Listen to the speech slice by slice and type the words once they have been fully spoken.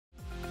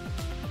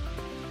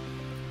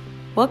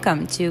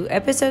Welcome to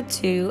episode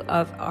 2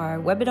 of our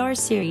webinar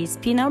series,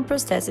 Penile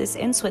Prosthesis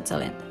in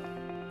Switzerland.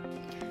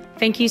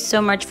 Thank you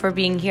so much for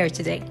being here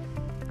today.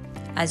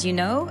 As you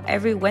know,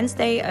 every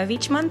Wednesday of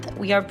each month,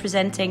 we are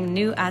presenting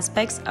new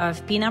aspects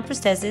of penile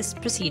prosthesis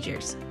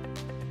procedures.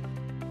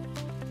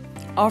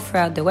 All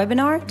throughout the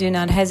webinar, do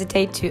not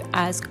hesitate to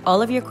ask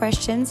all of your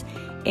questions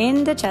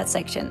in the chat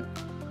section.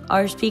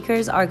 Our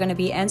speakers are going to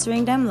be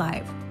answering them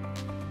live.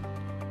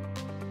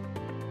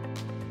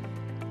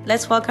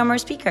 Let's welcome our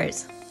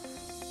speakers.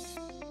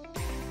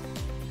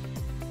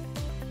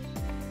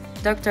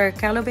 Dr.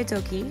 Carlo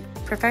Betocchi,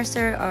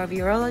 Professor of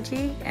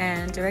Urology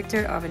and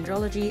Director of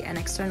Andrology and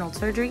External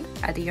Surgery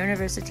at the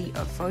University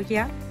of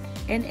Foggia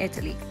in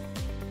Italy.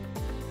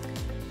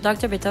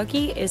 Dr.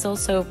 Betocchi is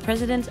also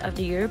President of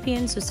the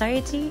European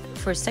Society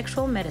for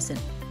Sexual Medicine.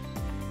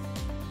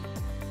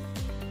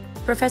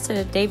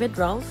 Professor David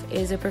Rolfe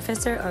is a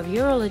Professor of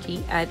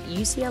Urology at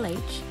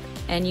UCLH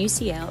and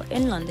UCL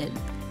in London,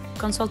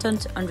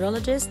 Consultant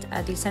Andrologist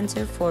at the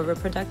Centre for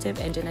Reproductive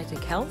and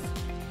Genetic Health.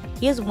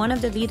 He is one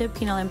of the leading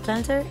penile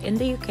implanter in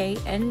the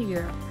UK and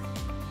Europe.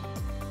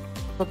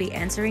 We'll be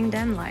answering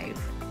them live.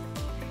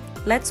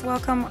 Let's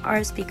welcome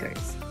our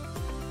speakers.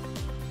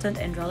 An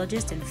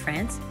andrologist in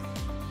France.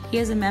 He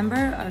is a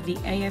member of the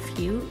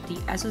AFU,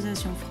 the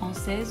Association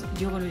Française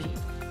d'Urologie.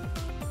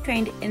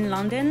 Trained in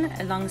London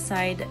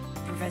alongside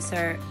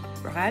Professor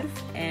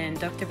Rolfe and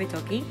Dr.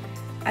 Betocchi,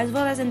 as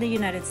well as in the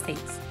United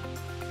States.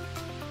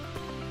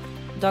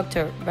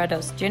 Dr.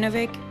 Radoš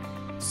Jinović,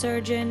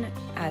 surgeon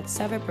at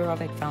Sava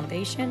Perovic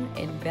Foundation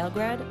in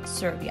Belgrade,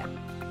 Serbia.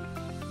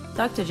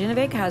 Dr.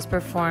 Jinović has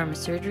performed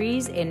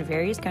surgeries in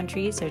various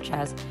countries such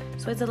as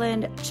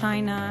Switzerland,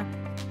 China,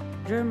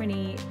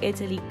 Germany,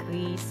 Italy,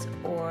 Greece,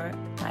 or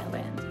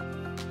Thailand.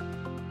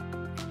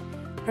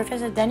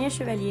 Professor Daniel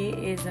Chevalier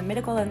is a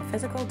medical and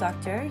physical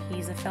doctor.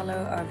 He's a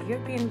fellow of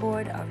European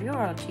Board of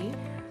Urology,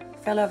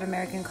 fellow of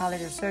American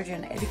College of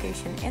Surgeon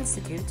Education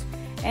Institute,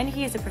 and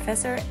he is a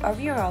professor of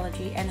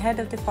urology and head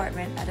of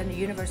department at a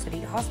university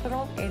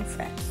hospital in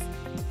France.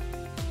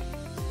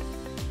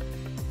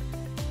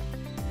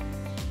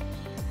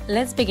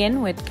 Let's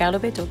begin with Carlo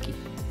Betocchi.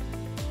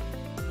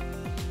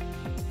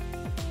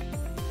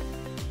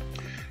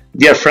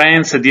 Dear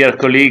friends, dear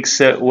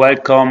colleagues,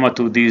 welcome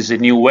to this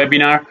new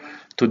webinar.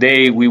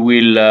 Today we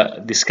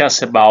will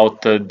discuss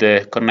about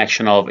the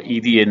connection of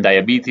ED and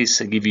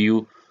diabetes, give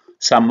you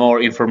some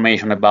more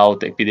information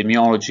about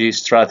epidemiology,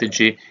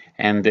 strategy,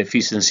 and the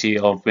efficiency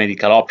of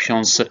medical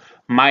options.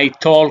 My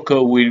talk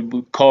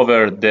will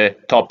cover the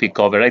topic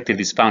of erectile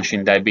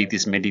dysfunction,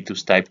 diabetes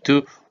mellitus type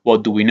 2,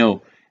 what do we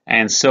know?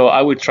 And so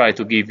I will try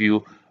to give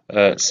you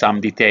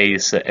some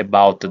details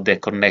about the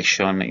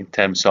connection in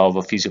terms of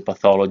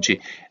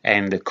physiopathology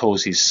and the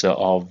causes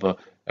of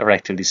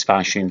erectile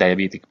dysfunction in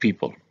diabetic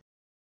people.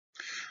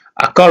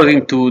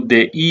 According to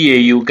the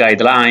EAU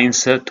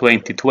guidelines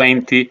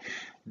 2020,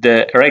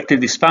 the erectile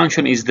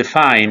dysfunction is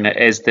defined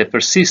as the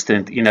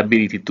persistent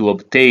inability to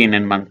obtain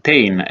and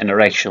maintain an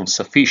erection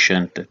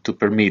sufficient to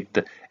permit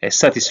a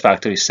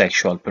satisfactory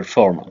sexual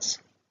performance.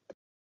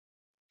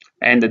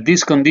 And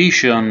this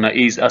condition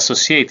is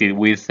associated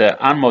with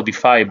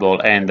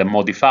unmodifiable and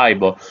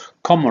modifiable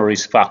common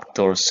risk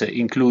factors,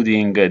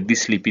 including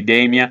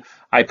dyslipidemia,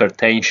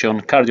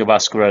 hypertension,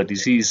 cardiovascular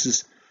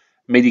diseases,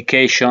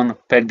 medication,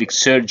 pelvic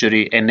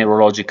surgery, and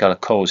neurological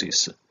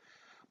causes.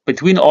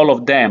 Between all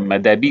of them,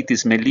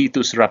 diabetes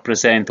mellitus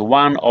represents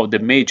one of the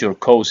major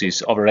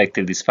causes of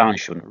erectile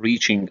dysfunction,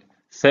 reaching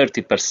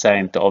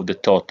 30% of the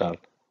total.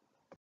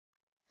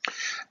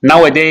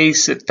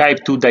 Nowadays,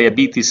 type 2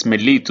 diabetes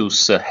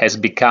mellitus has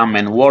become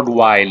a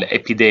worldwide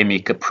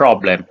epidemic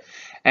problem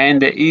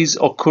and is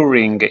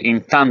occurring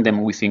in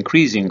tandem with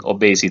increasing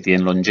obesity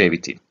and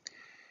longevity.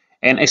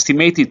 An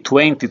estimated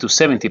 20 to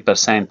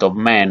 70% of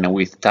men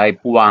with type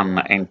 1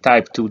 and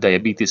type 2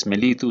 diabetes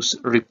mellitus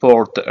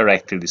report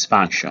erectile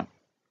dysfunction,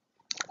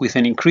 with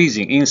an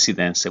increasing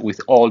incidence with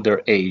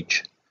older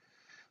age.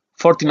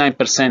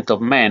 49%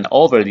 of men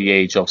over the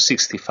age of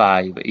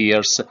 65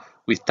 years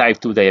with type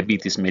 2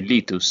 diabetes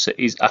mellitus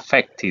is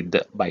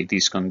affected by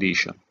this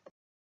condition.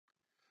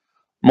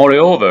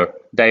 Moreover,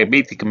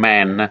 diabetic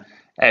men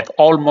have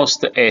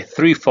almost a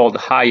threefold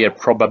higher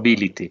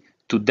probability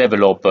to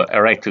develop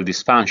erectile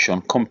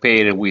dysfunction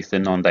compared with the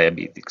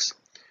non-diabetics.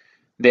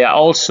 They are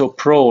also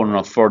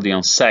prone for the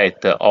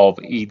onset of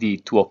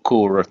ED to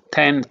occur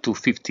 10 to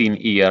 15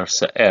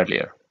 years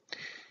earlier.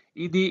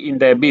 ED in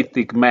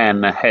diabetic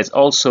men has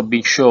also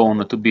been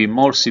shown to be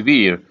more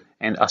severe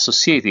and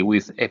associated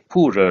with a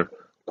poorer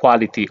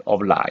quality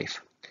of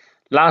life.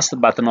 Last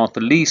but not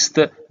least,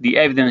 the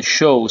evidence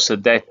shows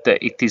that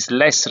it is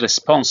less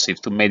responsive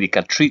to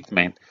medical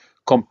treatment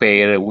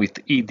compared with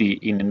ED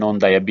in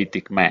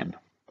non-diabetic men.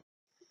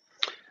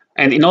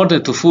 And in order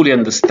to fully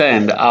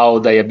understand how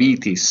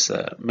diabetes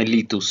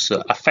mellitus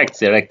affects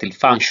the erectile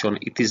function,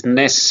 it is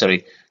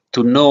necessary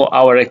to know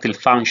how erectile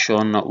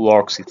function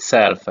works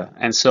itself.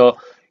 And so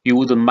you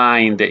wouldn't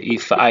mind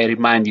if I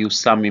remind you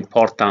some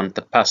important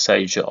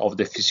passage of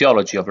the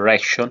physiology of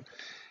erection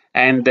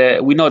And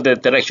we know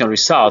that erection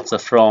results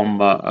from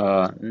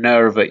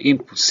nerve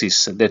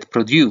impulses that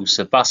produce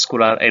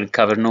vascular and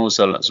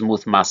cavernosal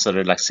smooth muscle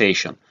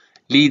relaxation,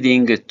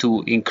 leading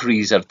to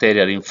increased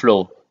arterial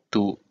inflow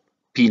to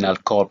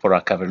penile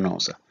corpora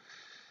cavernosa.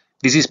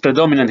 This is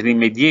predominantly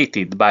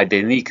mediated by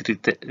the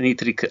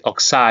nitric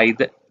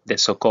oxide, the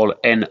so-called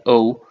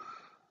NO,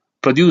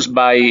 produced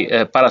by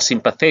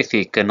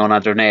parasympathetic,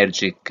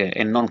 non-adrenergic,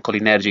 and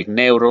non-cholinergic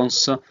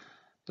neurons,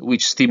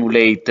 which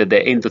stimulate the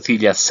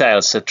endothelial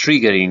cells,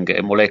 triggering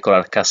a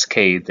molecular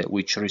cascade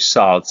which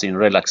results in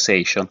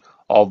relaxation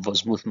of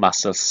smooth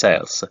muscle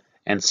cells,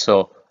 and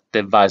so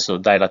the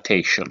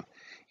vasodilatation.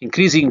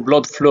 Increasing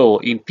blood flow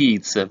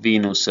impedes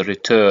venous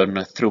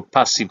return through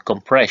passive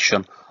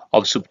compression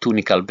of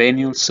subtunical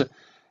venules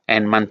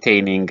and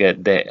maintaining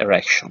the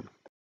erection.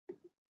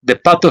 The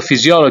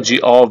pathophysiology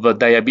of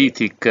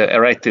diabetic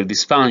erectile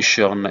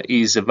dysfunction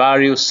is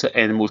various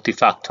and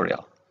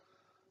multifactorial.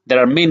 There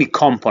are many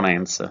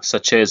components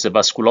such as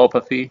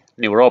vasculopathy,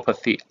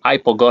 neuropathy,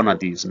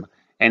 hypogonadism,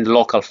 and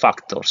local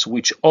factors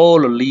which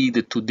all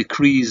lead to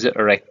decreased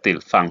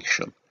erectile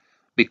function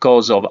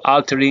because of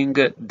altering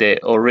the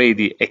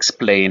already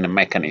explained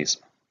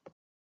mechanism.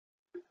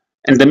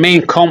 And the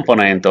main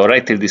component of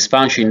erectile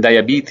dysfunction in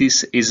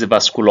diabetes is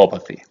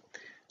vasculopathy.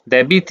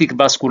 Diabetic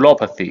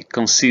vasculopathy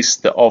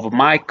consists of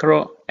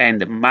micro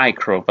and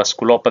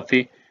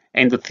microvasculopathy,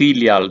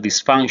 endothelial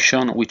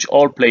dysfunction, which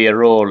all play a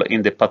role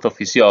in the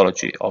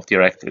pathophysiology of the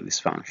erectile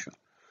dysfunction.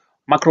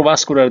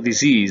 Macrovascular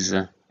disease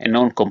and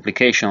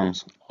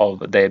non-complications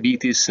of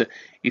diabetes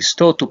is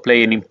thought to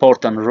play an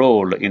important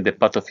role in the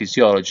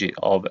pathophysiology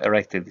of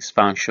erectile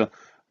dysfunction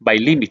by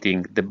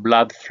limiting the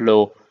blood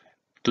flow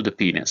to the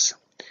penis.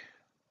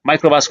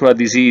 Microvascular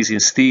disease,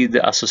 instead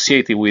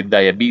associated with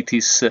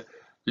diabetes,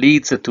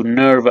 leads to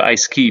nerve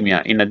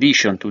ischemia in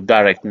addition to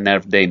direct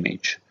nerve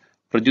damage,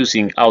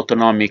 producing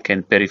autonomic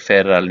and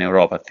peripheral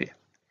neuropathy.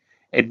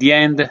 At the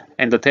end,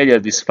 endothelial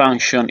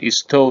dysfunction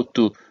is thought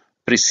to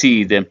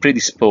precede and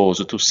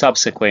predispose to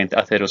subsequent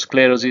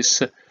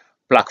atherosclerosis,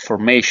 plaque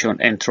formation,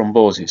 and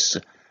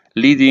thrombosis,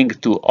 leading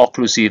to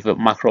occlusive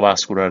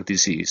macrovascular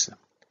disease.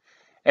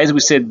 As we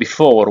said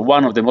before,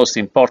 one of the most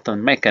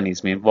important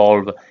mechanisms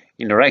involved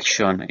in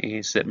erection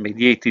is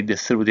mediated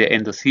through the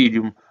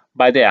endothelium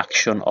by the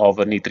action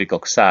of nitric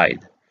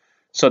oxide.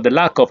 So the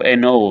lack of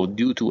NO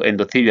due to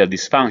endothelial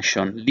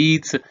dysfunction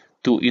leads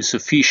to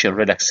insufficient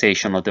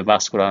relaxation of the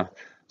vascular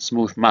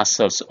smooth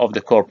muscles of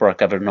the corpora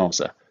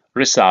cavernosa,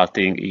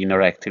 resulting in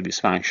erectile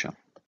dysfunction.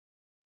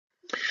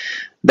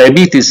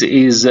 Diabetes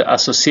is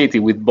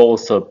associated with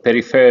both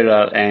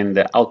peripheral and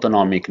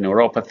autonomic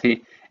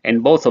neuropathy,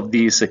 and both of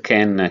these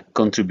can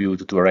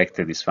contribute to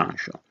erectile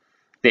dysfunction.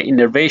 The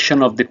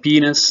innervation of the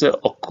penis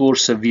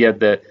occurs via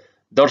the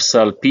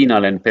dorsal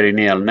penile and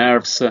perineal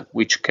nerves,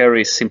 which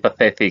carry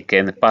sympathetic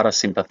and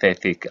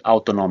parasympathetic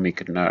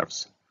autonomic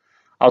nerves.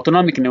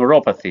 Autonomic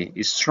neuropathy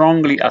is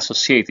strongly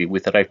associated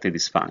with erectile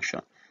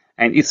dysfunction,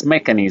 and its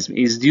mechanism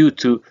is due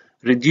to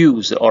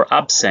reduced or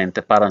absent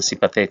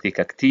parasympathetic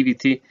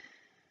activity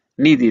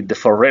needed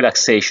for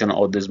relaxation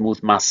of the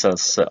smooth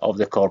muscles of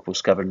the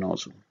corpus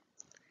cavernosum.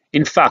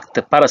 In fact,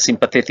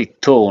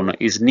 parasympathetic tone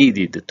is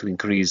needed to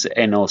increase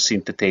NO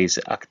synthetase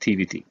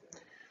activity.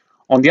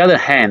 On the other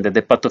hand,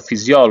 the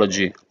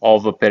pathophysiology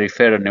of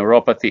peripheral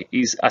neuropathy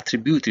is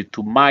attributed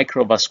to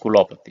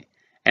microvasculopathy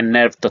and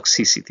nerve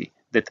toxicity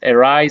that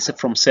arise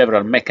from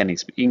several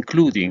mechanisms,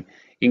 including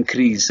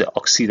increased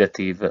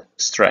oxidative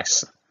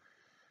stress.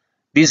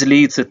 This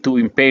leads to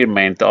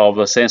impairment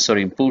of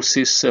sensory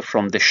impulses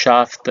from the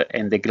shaft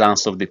and the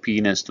glans of the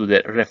penis to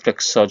the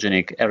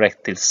reflexogenic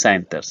erectile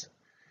centers,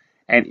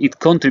 and it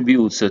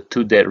contributes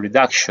to the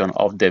reduction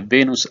of the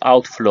venous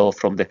outflow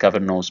from the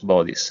cavernous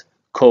bodies,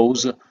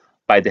 caused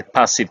by the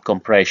passive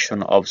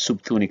compression of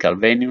subtunical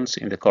venules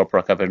in the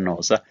corpora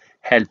cavernosa,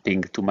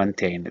 helping to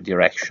maintain the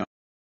erection.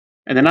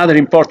 And another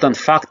important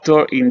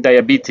factor in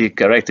diabetic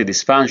erectile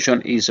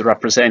dysfunction is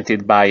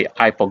represented by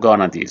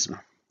hypogonadism.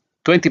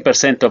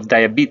 20% of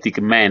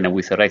diabetic men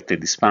with erectile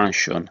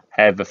dysfunction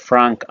have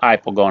frank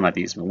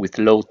hypogonadism with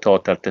low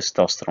total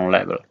testosterone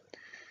level.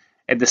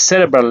 At the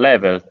cerebral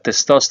level,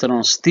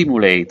 testosterone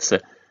stimulates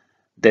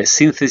the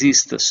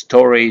synthesis,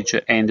 storage,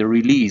 and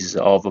release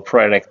of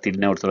proerectile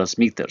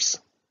neurotransmitters.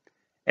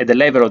 At the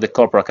level of the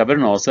corpora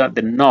cavernosa,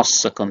 the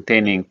NOS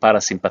containing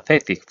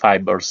parasympathetic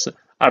fibers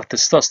are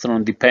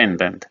testosterone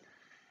dependent,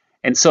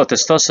 and so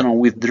testosterone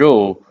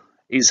withdrawal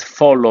is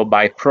followed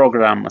by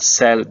programmed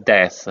cell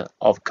death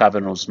of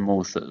cavernous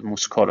smooth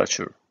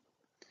musculature.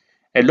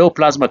 A low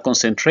plasma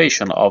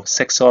concentration of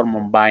sex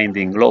hormone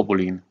binding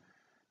globulin,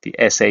 the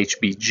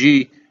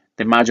SHBG,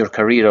 the major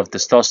carrier of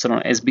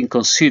testosterone, has been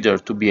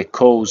considered to be a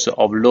cause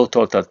of low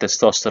total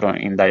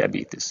testosterone in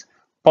diabetes,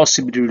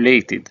 possibly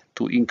related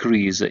to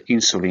increased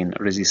insulin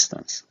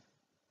resistance.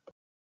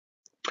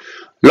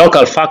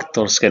 Local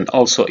factors can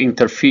also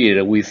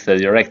interfere with the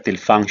erectile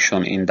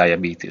function in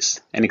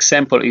diabetes. An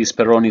example is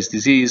Peyronie's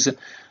disease,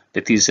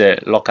 that is a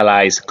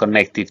localized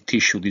connective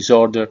tissue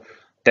disorder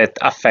that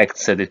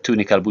affects the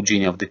tunica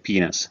albuginea of the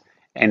penis,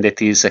 and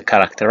that is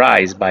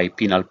characterized by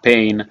penile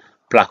pain,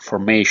 plaque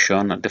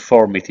formation,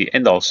 deformity,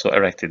 and also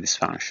erectile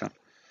dysfunction.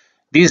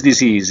 This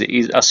disease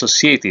is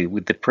associated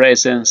with the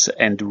presence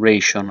and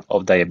duration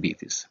of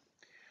diabetes.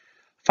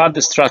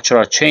 Further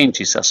structural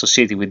changes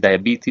associated with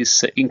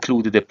diabetes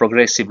include the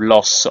progressive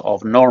loss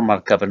of normal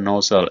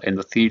cavernosal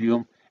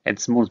endothelium and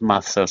smooth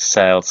muscle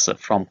cells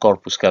from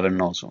corpus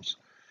cavernosum,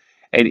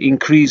 and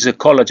increased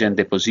collagen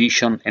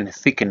deposition and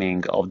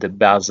thickening of the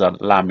basal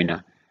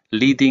lamina,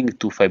 leading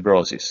to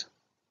fibrosis.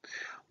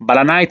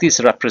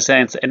 Balanitis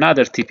represents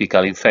another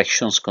typical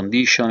infectious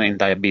condition in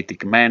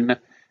diabetic men.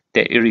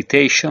 The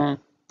irritation,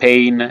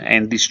 pain,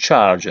 and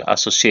discharge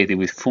associated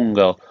with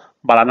fungal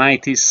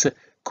balanitis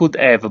could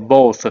have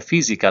both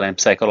physical and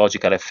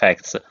psychological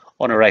effects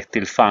on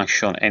erectile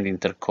function and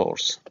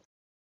intercourse.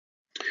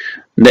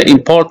 The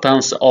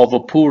importance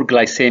of poor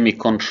glycemic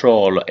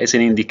control as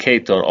an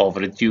indicator of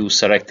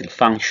reduced erectile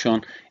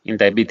function in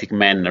diabetic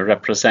men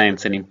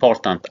represents an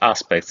important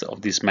aspect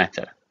of this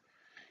matter.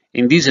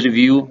 In this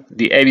review,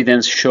 the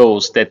evidence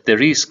shows that the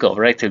risk of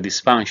erectile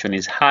dysfunction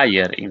is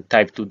higher in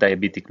type 2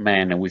 diabetic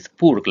men with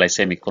poor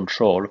glycemic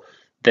control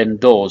than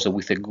those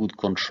with a good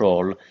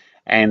control,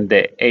 and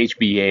the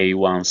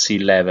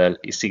HbA1c level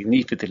is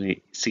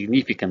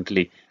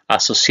significantly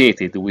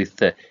associated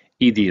with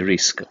ED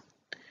risk.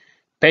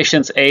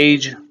 Patient's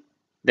age,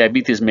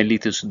 diabetes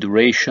mellitus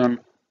duration,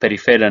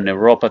 peripheral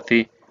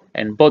neuropathy,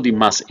 and body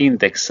mass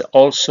index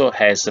also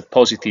has a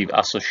positive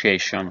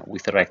association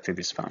with erectile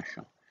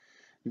dysfunction.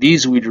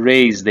 This will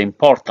raise the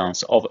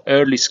importance of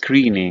early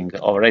screening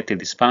of erectile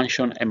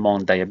dysfunction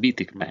among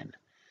diabetic men,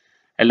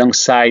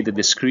 alongside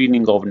the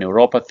screening of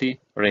neuropathy,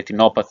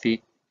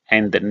 retinopathy,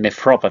 and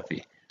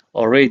nephropathy,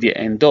 already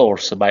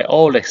endorsed by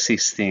all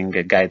existing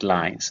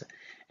guidelines,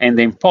 and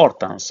the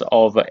importance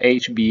of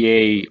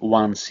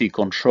HbA1c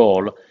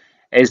control,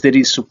 as there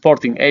is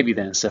supporting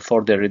evidence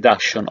for the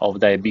reduction of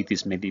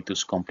diabetes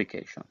mellitus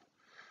complication.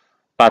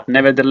 But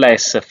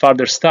nevertheless,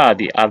 further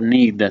studies are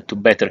needed to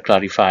better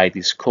clarify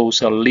this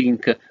causal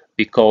link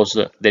because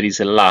there is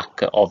a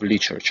lack of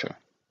literature.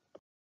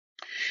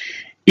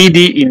 ED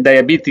in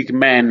diabetic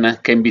men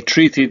can be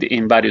treated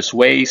in various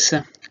ways.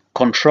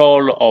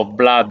 Control of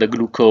blood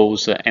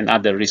glucose and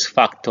other risk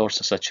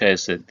factors such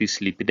as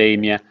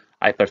dyslipidemia,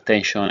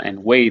 hypertension,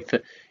 and weight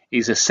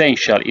is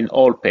essential in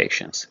all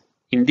patients.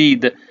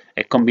 Indeed,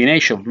 a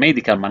combination of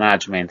medical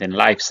management and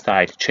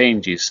lifestyle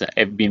changes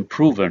have been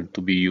proven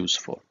to be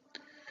useful.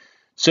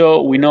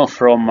 So we know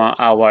from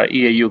our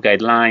EAU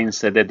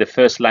guidelines that the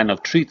first line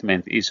of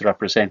treatment is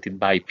represented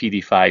by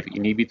PDE5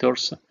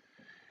 inhibitors,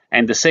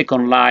 and the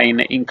second line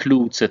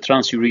includes a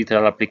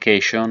transurethral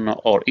application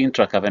or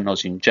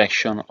intracavernosal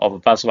injection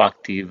of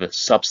vasoactive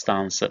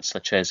substance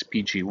such as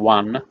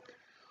PG1,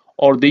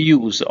 or the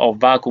use of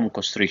vacuum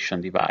constriction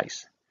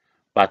device.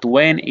 But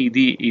when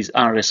ED is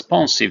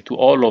unresponsive to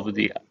all of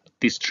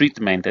this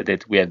treatment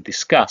that we have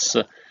discussed,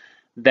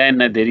 then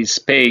there is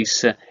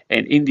space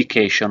and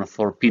indication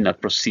for penile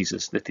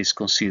prosthesis that is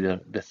considered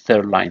the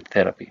third line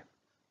therapy.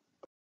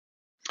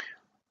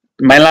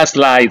 My last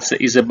slide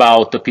is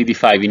about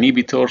PDE5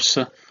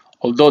 inhibitors.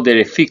 Although their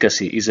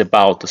efficacy is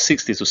about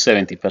 60 to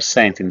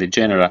 70% in the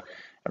general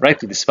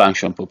erectile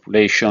dysfunction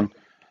population,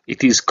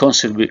 it is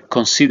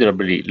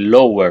considerably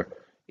lower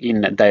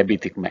in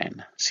diabetic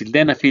men.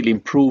 Sildenafil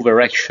improves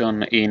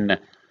erection in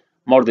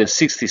more than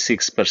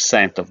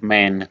 66% of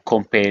men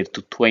compared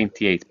to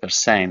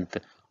 28%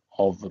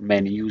 of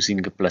men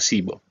using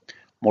placebo.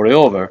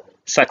 Moreover,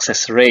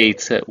 success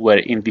rates were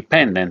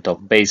independent of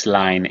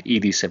baseline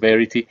ED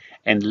severity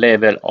and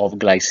level of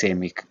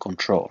glycemic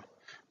control.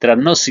 There are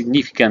no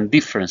significant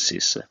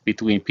differences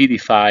between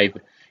PDE5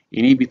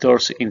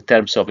 inhibitors in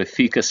terms of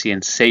efficacy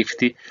and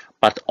safety,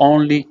 but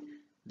only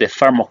the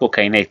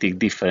pharmacokinetic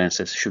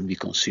differences should be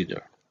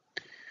considered.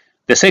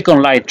 The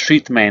second line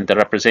treatment,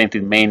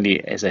 represented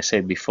mainly, as I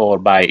said before,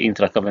 by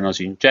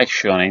intracavernosal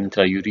injection and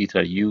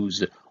intraurethral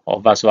use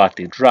of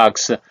vasoactive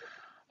drugs,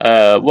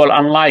 well,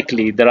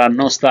 unlikely there are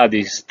no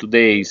studies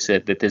today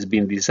that has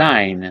been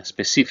designed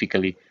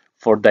specifically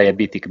for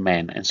diabetic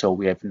men, and so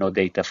we have no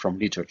data from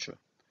literature.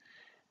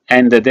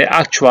 And the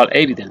actual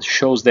evidence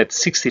shows that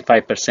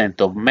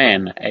 65% of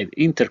men had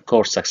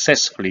intercourse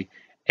successfully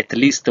at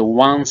least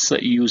once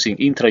using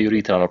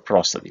intraurethral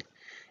prostatic,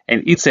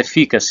 and its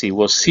efficacy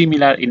was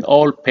similar in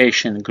all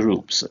patient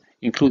groups,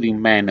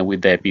 including men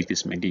with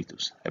diabetes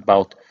mellitus,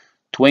 about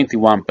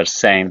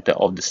 21%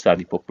 of the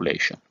study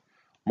population.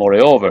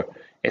 Moreover,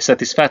 a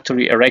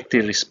satisfactory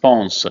erectile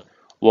response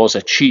was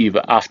achieved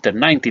after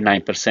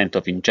 99%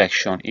 of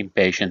injection in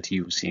patients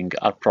using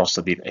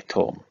alprostadil at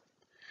home.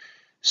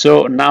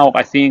 So now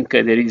I think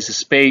there is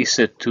space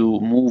to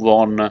move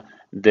on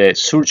the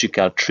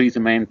surgical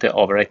treatment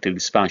of erectile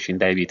dysfunction in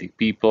diabetic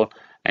people,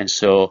 and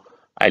so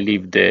I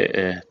leave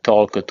the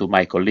talk to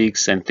my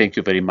colleagues, and thank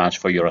you very much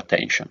for your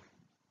attention.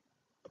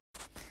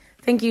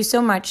 Thank you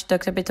so much,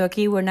 Dr.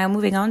 Petocchi. We're now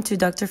moving on to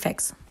Dr.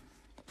 Fex.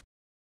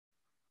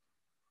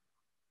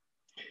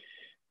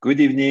 Good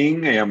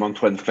evening, I am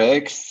Antoine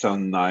Fex,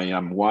 and I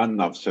am one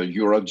of the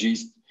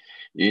urologists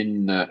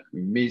in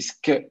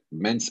Mhisc,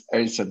 Men's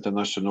Health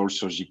International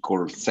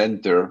Surgical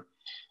Center,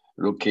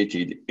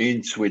 located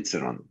in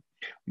Switzerland.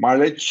 My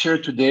lecture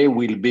today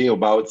will be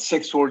about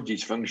sexual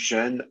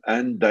dysfunction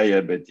and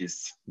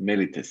diabetes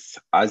mellitus.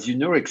 As you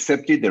know,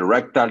 except the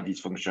erectile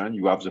dysfunction,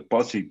 you have the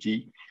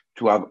possibility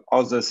to have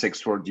other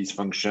sexual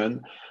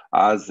dysfunction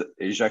as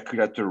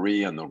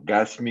ejaculatory and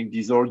orgasmic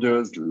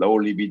disorders, low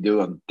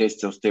libido and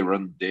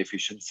testosterone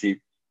deficiency,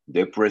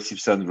 depressive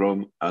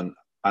syndrome, and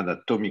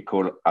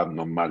anatomical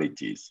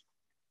abnormalities.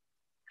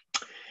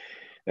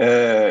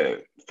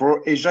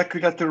 For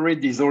ejaculatory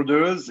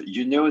disorders,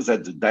 you know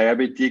that the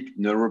diabetic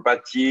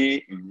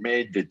neuropathy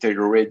may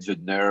deteriorate the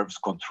nerves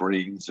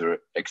controlling the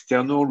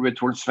external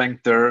rectal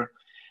sphincter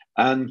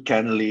and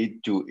can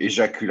lead to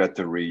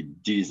ejaculatory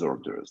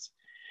disorders.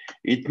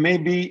 It may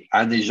be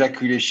an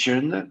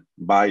ejaculation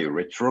by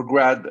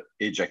retrograde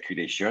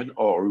ejaculation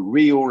or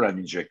real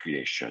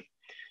ejaculation.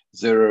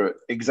 The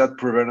exact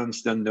prevalence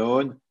is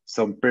unknown.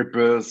 Some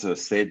papers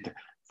said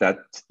that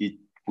it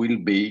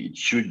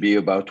should be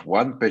about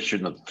 1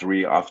 patient of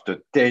 3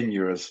 after 10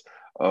 years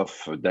of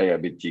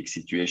diabetic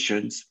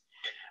situations.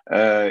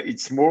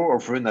 It's more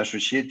often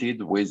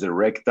associated with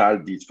erectile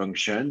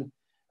dysfunction.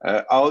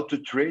 How to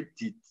treat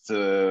it?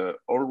 It's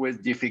always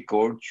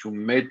difficult. You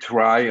may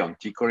try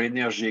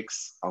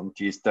anticholinergics,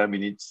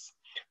 antihistaminics,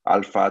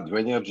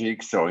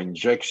 alpha-adrenergics, or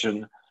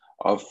injection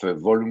of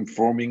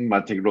volume-forming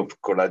material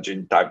of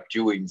collagen type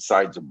 2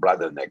 inside the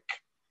bladder neck.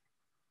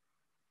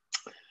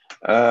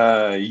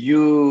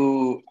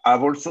 You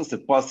have also the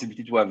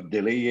possibility to have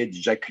delayed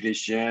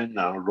ejaculation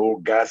and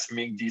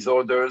orgasmic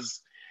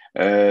disorders.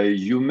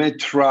 You may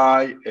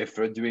try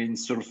ephedrine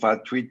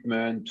sulfate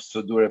treatment,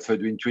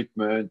 pseudoephedrine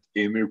treatment,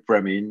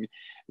 imipramine.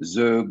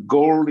 The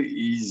goal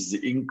is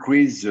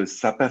increase the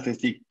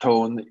sympathetic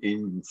tone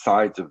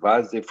inside the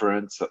vas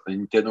deferens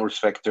internal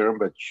sphincter,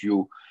 but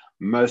you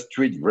must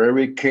treat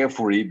very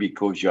carefully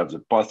because you have the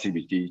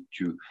possibility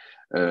to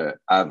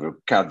have a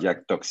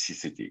cardiac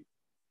toxicity.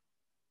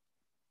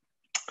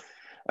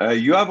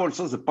 You have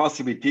also the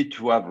possibility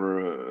to have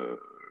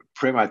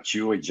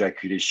premature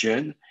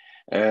ejaculation.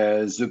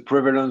 The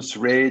prevalence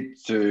rate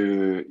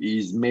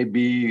is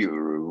maybe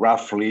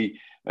roughly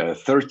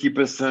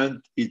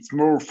 30%. It's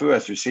more often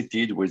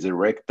associated with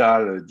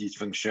erectile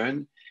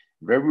dysfunction.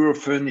 Very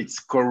often it's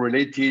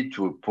correlated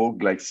to a poor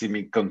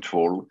glycemic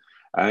control,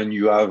 and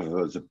you have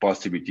the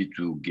possibility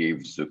to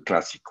give the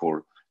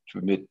classical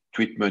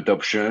treatment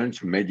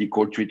options,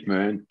 medical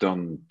treatment,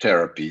 and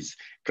therapies,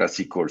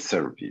 classical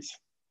therapies.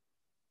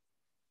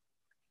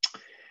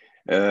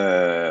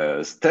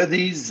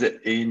 Studies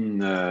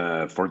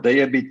for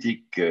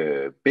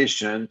diabetic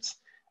patients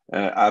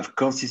have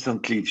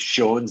consistently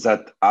shown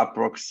that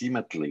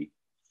approximately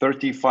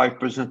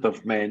 35%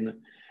 of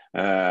men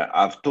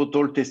have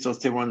total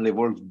testosterone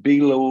levels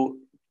below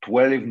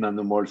 12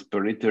 nanomoles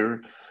per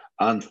liter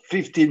and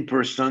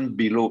 15%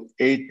 below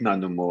 8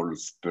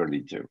 nanomoles per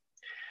liter.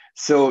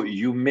 So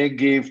you may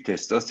give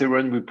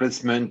testosterone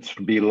replacement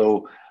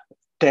below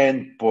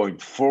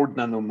 10.4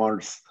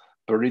 nanomoles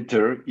per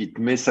liter. It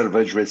may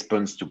salvage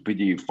response to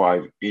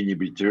PDE5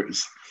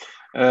 inhibitors.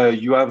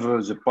 You have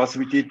the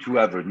possibility to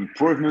have an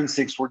improvement in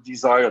sexual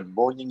desire and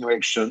morning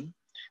erection,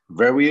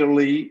 very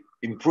early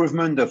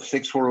improvement of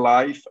sexual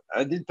life,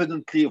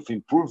 independently of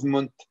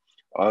improvement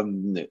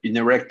in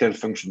erectile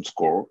function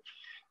score.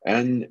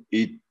 And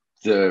it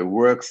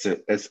works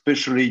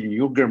especially in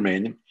younger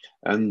men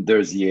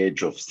under the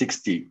age of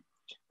 60,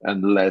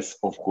 and less,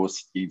 of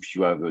course, if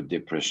you have a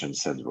depression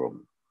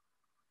syndrome.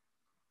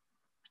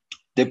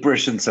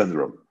 Depression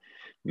syndrome.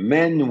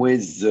 Men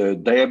with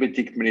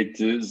diabetic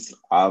mellitus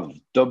have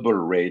double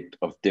rate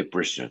of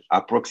depression,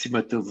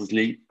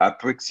 approximately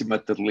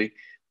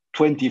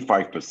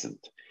 25%.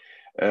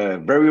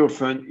 Very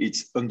often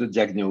it's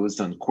underdiagnosed,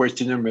 and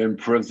questionnaire may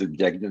improve the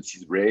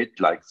diagnosis rate,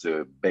 like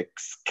the Beck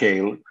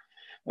scale.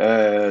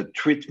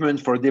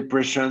 Treatment for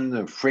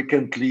depression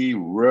frequently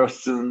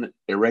worsen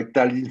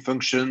erectile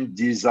dysfunction,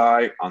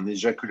 desire, and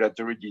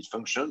ejaculatory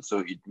dysfunction. So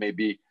it may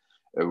be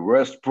a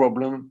worse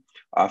problem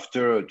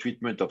after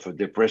treatment of a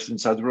depression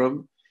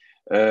syndrome.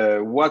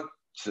 What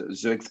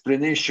the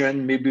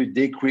explanation may be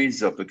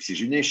decrease of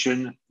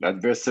oxygenation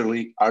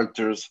adversely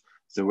alters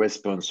the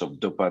response of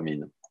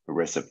dopamine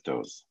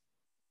receptors.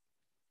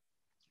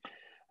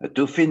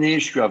 To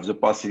finish, you have the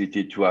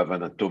possibility to have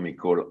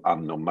anatomical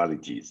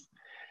abnormalities.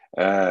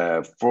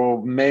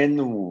 For men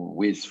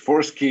with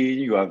foreskin,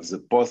 you have the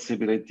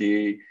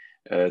possibility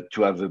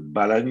to have a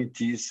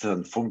balanitis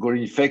and fungal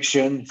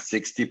infection,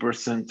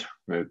 60%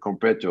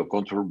 compared to a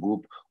control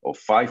group of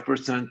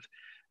 5%,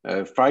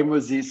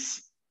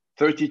 phimosis,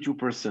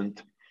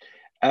 32%,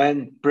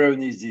 and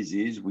Peyronie's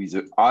disease with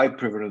a high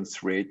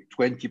prevalence rate,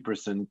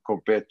 20%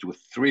 compared to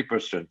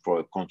 3% for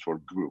a control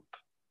group.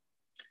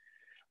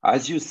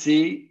 As you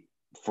see,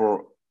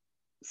 for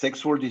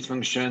sexual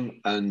dysfunction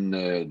and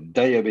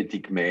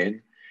diabetic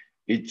men,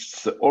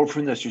 it's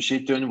often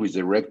associated with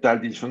erectile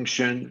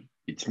dysfunction.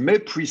 It may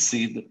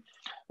precede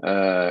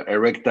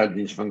erectile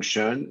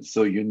dysfunction,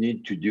 so you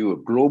need to do a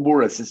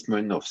global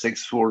assessment of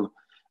sexual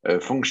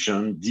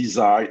function,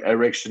 desire,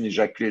 erection,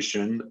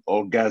 ejaculation,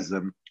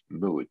 orgasm,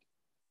 mood.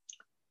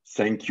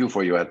 Thank you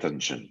for your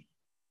attention.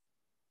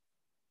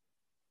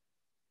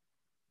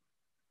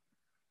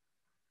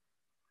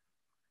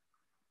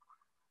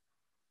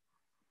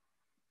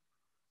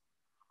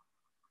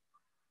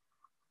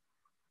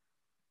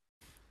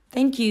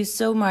 Thank you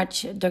so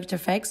much, Dr.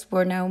 Fex.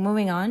 We're now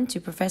moving on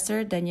to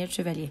Professor Daniel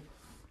Chevalier.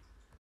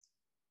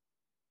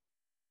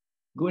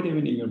 Good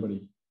evening,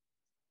 everybody.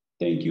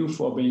 Thank you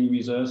for being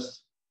with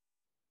us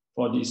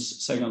for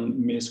this second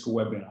Mhisc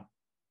webinar.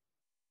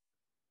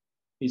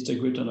 It's a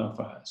great honor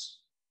for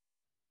us.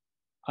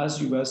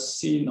 As you have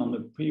seen on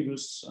the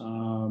previous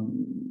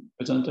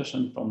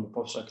presentation from the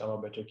Professor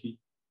Curvature,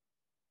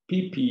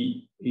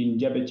 PP in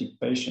diabetic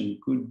patients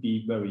could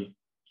be very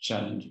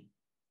challenging.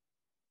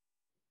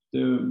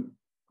 The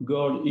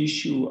goal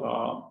issue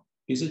are,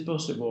 is it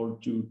possible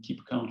to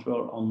keep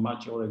control on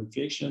material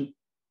infection?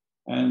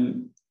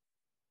 And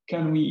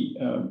can we,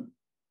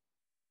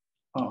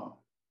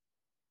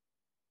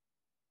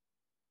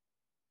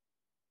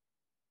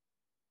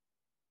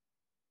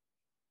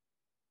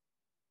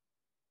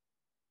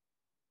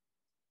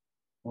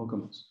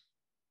 welcome.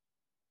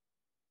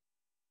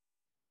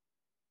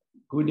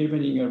 Good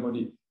evening,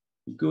 everybody.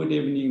 Good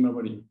evening,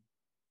 everybody.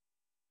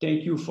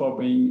 Thank you for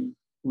being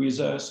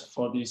with us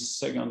for this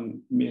second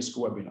Mhisc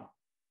webinar.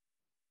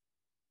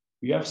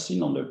 We have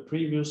seen on the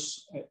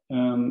previous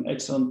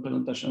excellent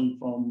presentation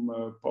from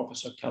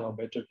Professor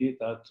Curvature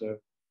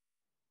that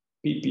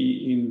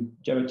PP in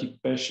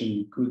diabetic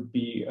patients could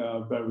be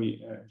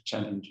very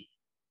challenging.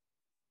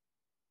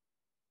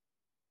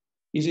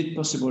 Is it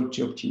possible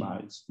to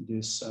optimize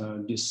this,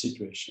 this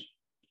situation?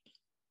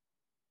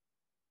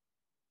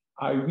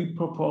 I will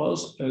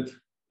propose a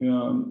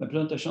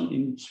presentation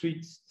in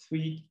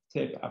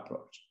three-step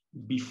approach.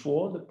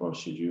 Before the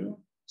procedure,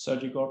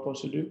 surgical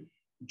procedure,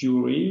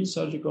 during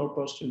surgical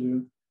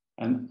procedure,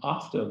 and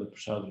after the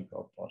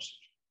surgical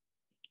procedure.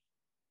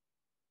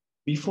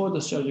 Before the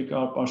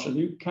surgical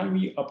procedure, can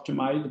we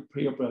optimize the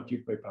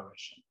preoperative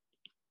preparation?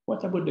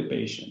 What about the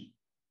patient?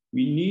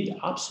 We need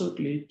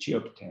absolutely to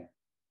obtain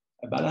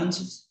a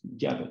balanced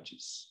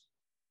diabetes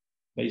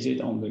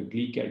based on the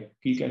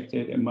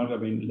glycated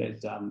hemoglobin less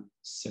than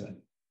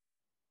 7.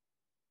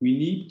 We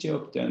need to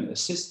obtain a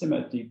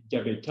systematic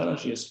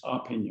diabetologist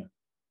opinion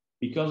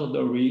because of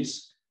the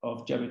risk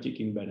of diabetic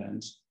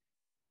imbalance,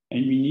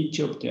 and we need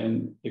to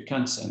obtain the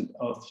consent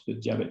of the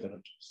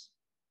diabetologist.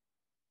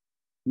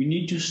 We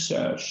need to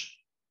search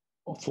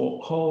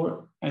for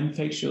whole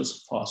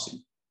infectious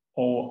faucet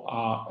or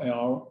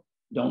RR,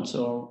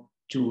 dancer,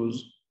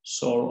 tools,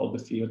 soil of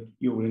the field,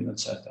 urine,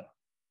 etc.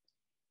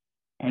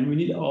 And we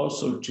need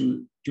also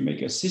to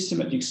make a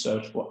systematic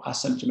search for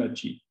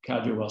asymptomatic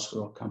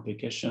cardiovascular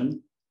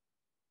complication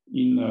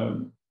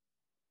in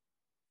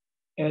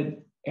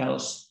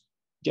health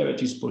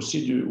diabetes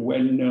procedure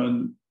well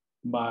known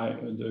by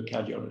the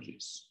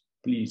cardiologist.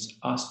 Please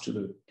ask to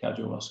the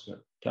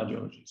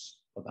cardiologist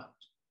for that.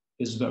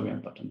 It's very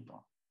important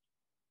point.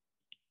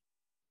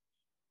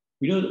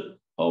 We know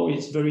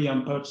it's very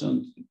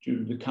important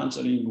to the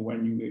counseling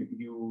when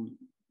you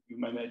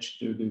manage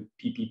the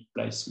PP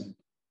placement.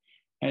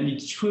 And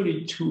it's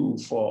really true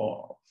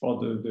for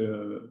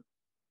the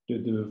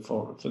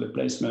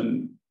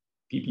placement,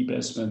 PP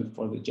placement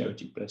for the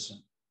diabetic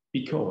placement,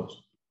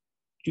 because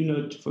do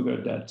not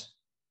forget that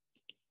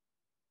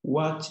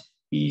what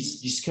is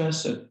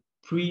discussed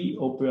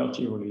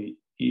pre-operatively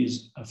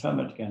is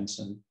affirmative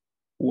consent,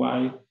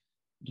 while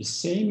the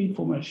same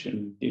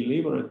information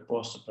delivered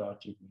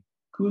post-operatively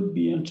could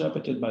be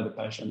interpreted by the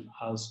patient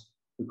as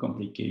a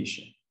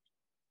complication.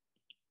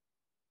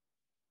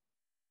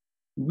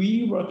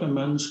 We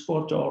recommend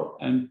scrotal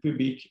and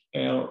pubic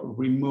hair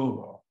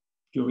removal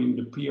during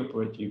the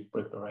preoperative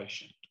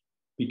preparation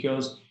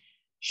because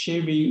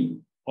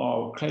shaving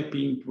or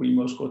clipping to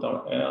remove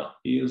scrotal hair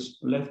is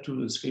left to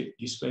the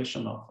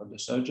discretion of the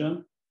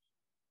surgeon.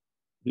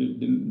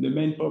 The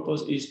main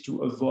purpose is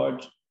to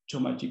avoid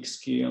traumatic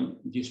skin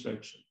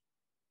disruption.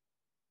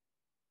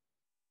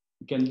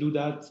 You can do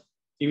that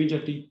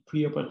immediately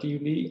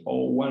preoperatively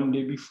or one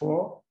day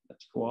before,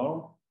 that's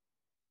cool.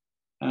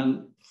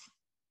 And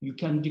you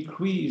can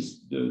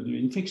decrease the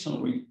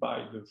infection rate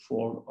by the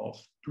fall of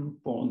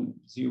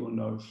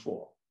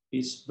 2.004.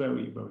 It's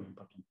very, very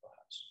important for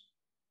us.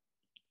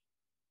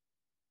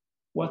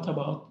 What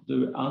about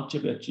the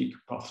antibiotic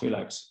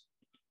prophylaxis?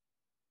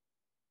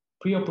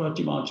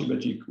 Preoperative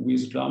antibiotic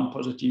with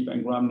gram-positive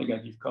and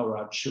gram-negative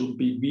coverage should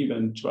be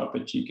given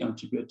therapeutic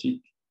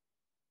antibiotic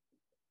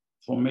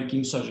for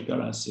making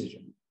surgical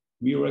incision.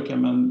 We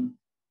recommend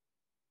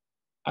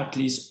at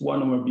least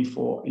 1 hour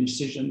before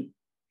incision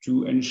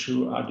to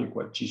ensure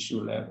adequate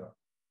tissue level.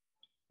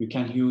 We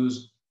can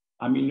use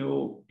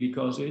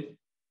aminoglycoside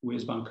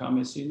with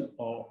vancomycin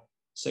or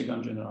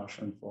second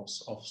generation of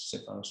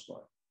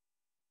cephalosporin.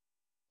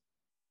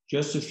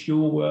 Just a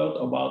few words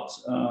about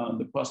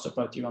the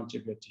postoperative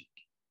antibiotic.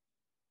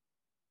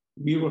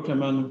 We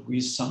recommend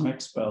with some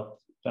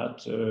experts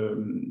that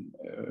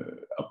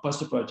a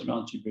postoperative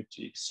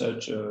antibiotic,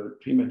 such as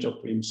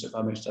trimethoprim,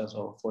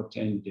 sulfametazole for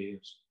 10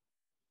 days,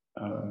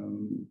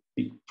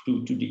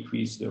 to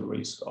decrease the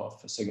risk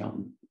of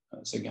second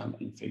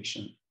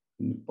infection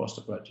in the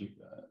postoperative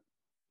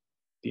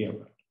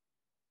period.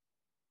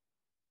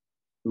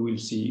 We will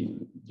see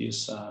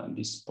this,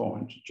 this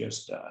point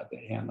just at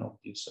the end of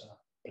this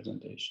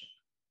presentation.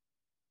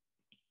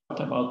 What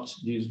about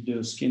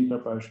the skin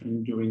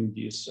preparation during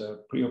this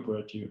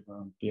preoperative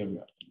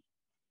period?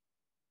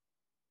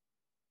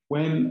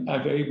 When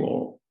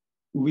available,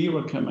 we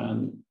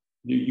recommend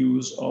the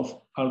use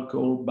of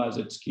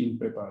alcohol-based skin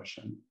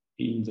preparation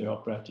in the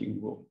operating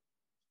room.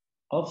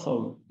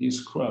 Although this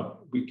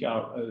scrub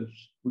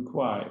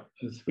require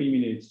a 3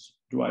 minutes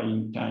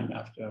drying time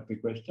after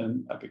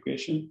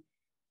application,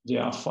 they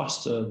are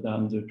faster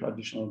than the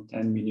traditional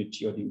 10-minute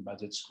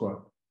iodine-based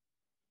scrub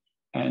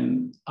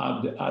and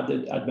have the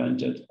added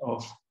advantage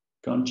of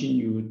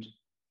continued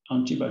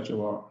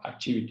antibacterial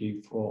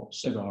activity for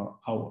several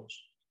hours.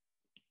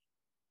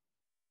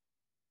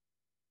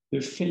 The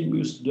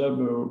famous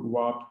double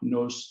wrap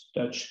nose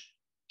touch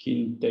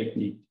skin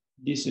technique.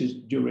 This is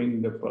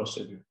during the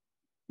procedure.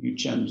 You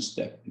change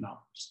step now.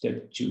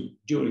 Step 2,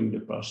 during the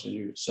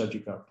procedure,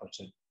 surgical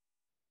procedure.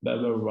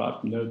 Double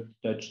wrap nose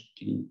touch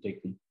skin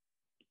technique.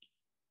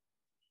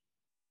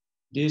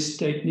 This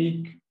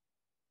technique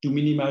to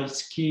minimize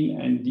skin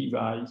and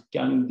device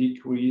can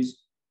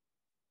decrease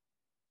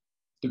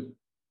the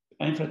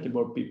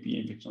inflatable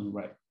PP infection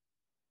rate.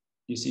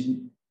 This is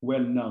well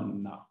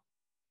known now.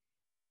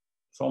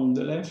 From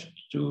the left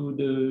to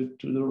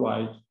the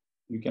right,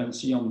 you can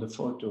see on the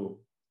photo,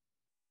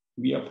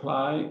 we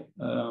apply,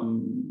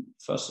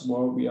 first of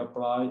all, we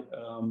apply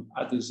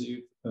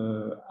adhesive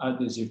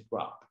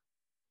wrap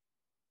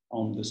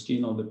on the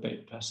skin of the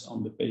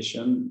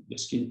patient, the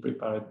skin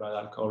prepared by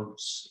alcohol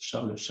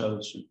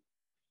solution.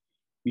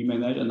 We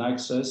manage an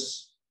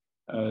access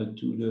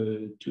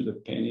to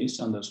the penis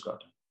and the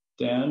scrotum.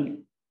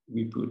 Then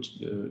we put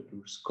the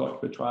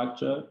scotch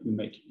retractor, we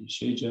make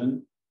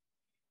incision,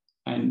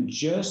 and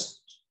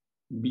just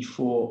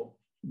before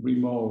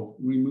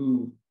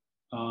remove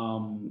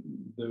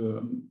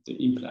the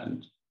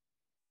implant,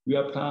 we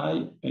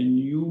apply a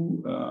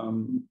new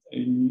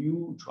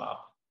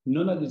drop,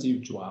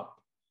 non-adhesive drop.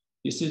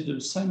 This is the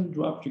same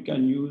drop you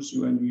can use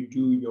when you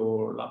do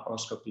your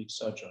laparoscopic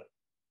surgery.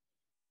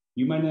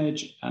 You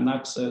manage an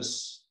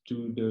access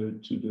to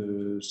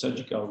the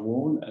surgical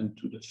wound and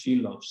to the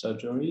field of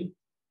surgery,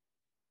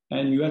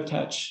 and you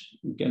attach.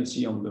 You can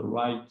see on the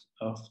right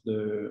of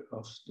the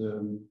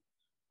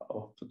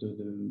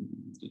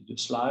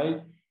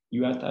slide.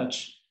 You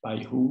attach by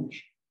hook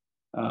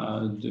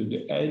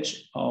the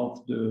edge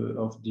of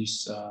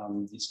this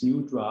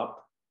new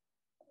drop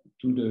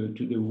to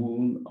the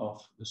wound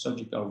of the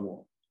surgical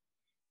wound,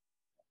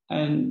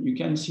 and you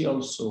can see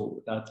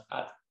also that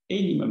at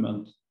any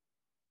moment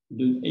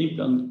the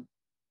implant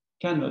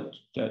cannot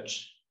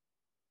touch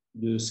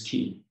the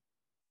skin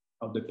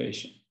of the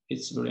patient.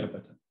 It's very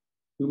important.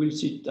 We will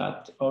see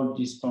that all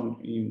this point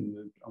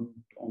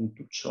on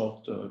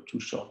two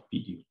short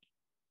videos.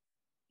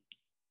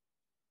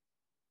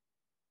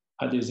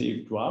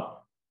 Adhesive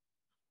drop,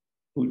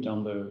 put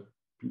on the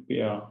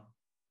prepared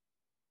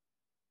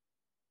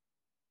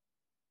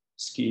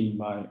skin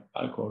by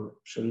alcohol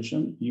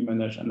solution. You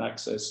manage an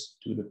access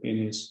to the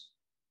penis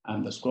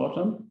and the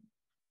scrotum.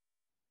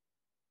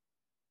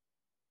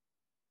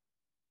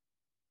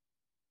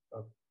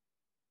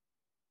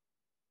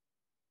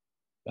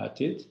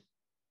 That's it.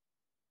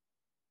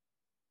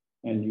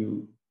 And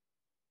you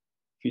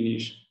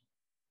finish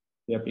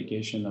the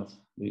application of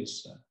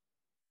this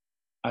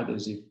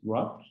adhesive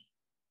wrap.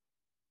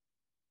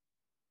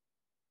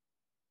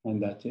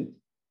 And that's it.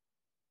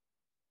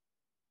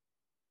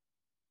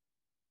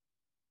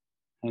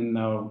 And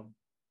now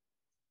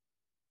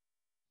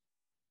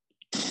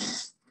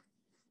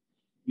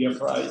we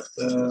apply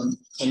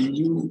a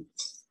new,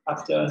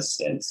 after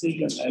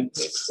incision and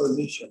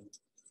exposition,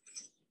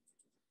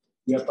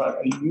 we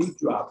apply a new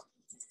drop,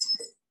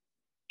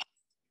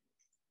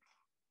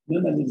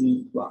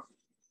 non-adhesive drop.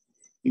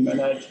 We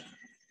manage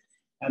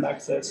an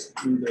access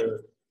to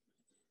the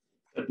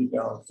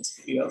surgical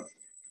field.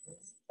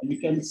 And you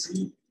can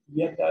see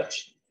we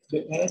attach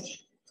the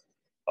edge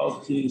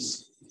of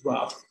this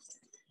drop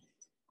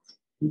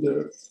to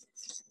the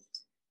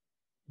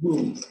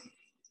wound,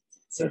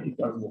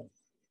 surgical wound.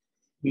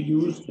 We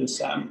use the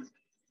same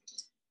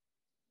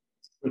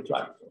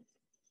retractor.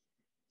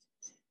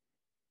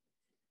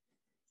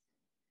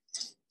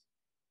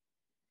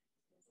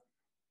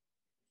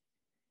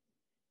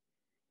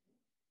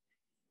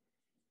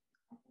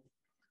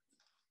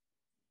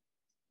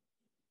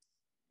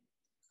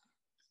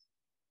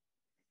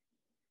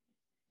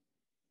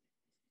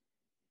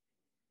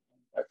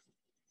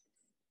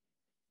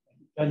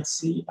 You can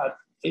see at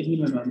any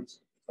moment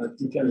that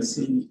you can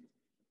see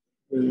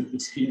the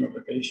skin of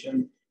the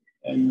patient,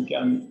 and you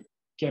can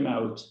come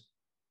out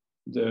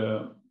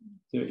the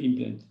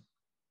implant,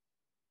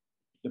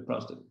 the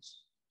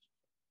prosthesis.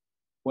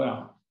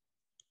 Well,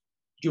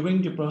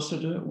 During the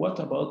procedure, what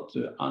about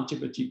the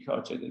antibiotic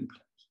carotid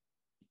implant?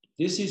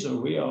 This is a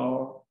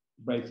rare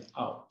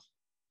breakout.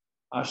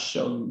 As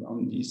shown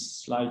on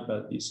this slide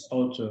by this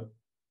author,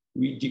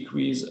 we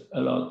decrease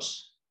a lot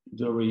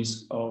the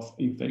risk of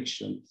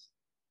infection,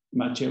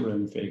 material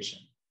infection.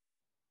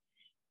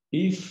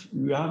 If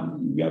you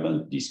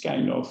haven't this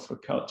kind of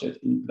carotid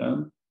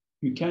implant,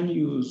 you can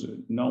use a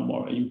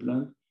normal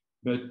implant,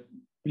 but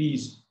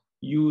please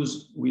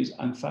use with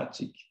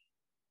emphasis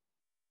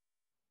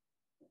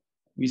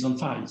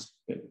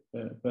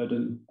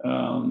burden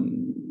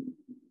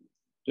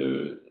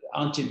the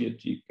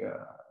antibiotic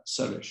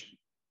solution,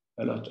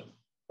 a lot of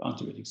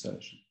antibiotic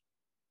solution.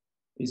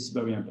 It's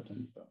very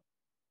important.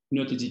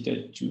 Not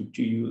hesitate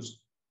to use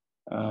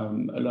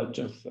a lot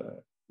of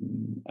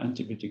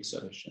antibiotic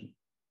solution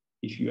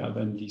if you have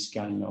this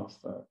kind of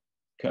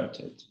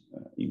carotid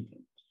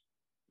implant.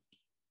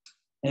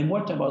 And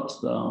what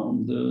about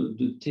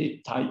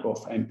the type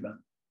of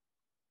implant?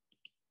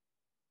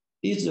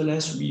 Is the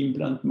less we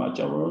implant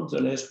material,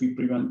 the less we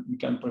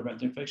can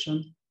prevent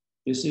infection?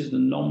 This is the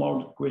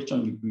normal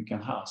question we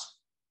can ask.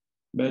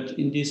 But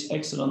in this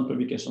excellent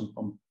publication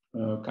from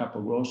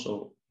Capo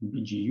Grosso,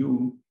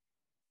 BGU,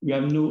 we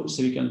have no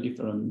significant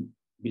difference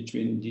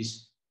between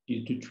these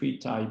the three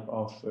types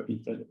of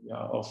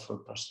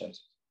prosthesis.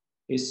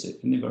 It's a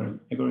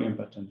very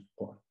important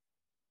point.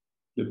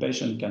 The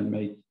patient can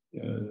make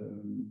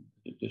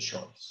the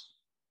choice.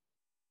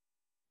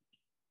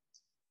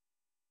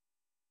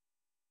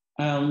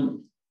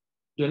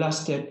 The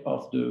last step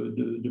of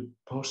the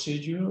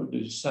procedure,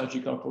 the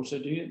surgical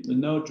procedure, the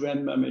no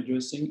drain mammary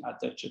dressing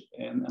attached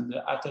and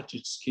the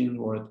attached skin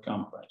word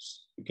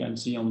compress. You can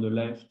see on the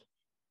left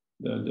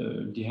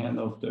the hand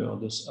of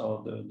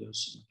the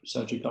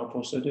surgical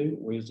procedure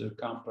with the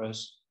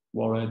compress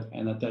word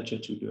and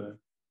attached to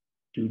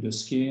the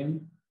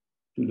skin,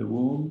 to the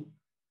wound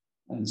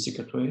and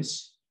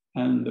cicatrice,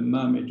 and the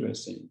mammary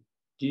dressing.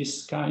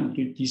 These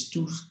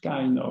two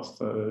kind of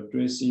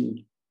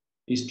dressing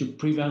is to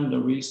prevent the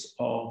risk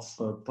of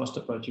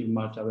postoperative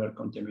material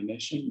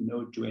contamination,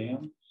 no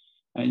drain,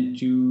 and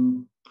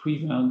to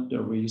prevent the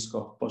risk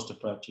of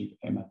postoperative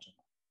hematoma.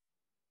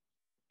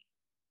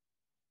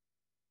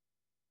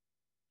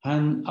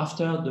 And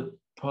after the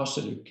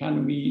procedure,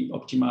 can we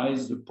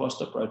optimize the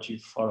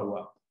postoperative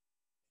follow-up?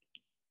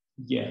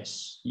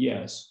 Yes,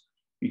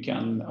 we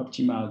can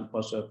optimize the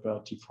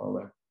postoperative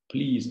follow-up.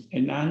 Please,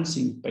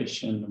 enhancing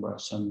patient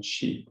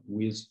relationship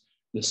with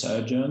the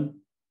surgeon,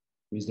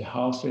 with the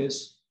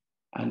office,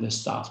 and the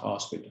staff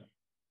hospital.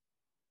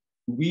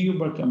 We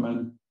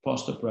recommend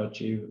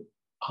postoperative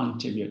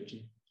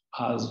antibiotic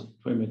as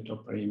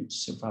trimethoprim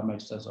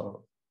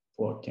sulfamethoxazole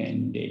for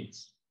 10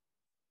 days.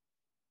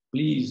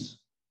 Please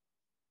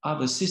have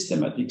a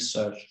systematic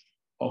search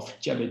of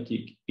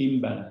diabetic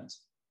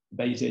imbalance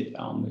based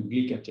on the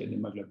glycated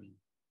hemoglobin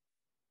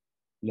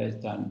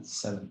less than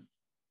 7.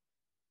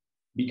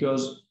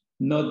 Because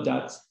note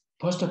that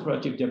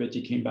postoperative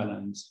diabetic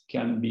imbalance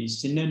can be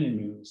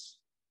synonymous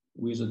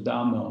with a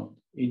downward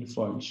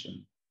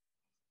inflammation,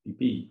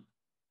 PP.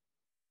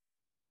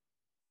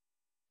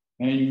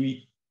 And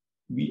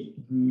we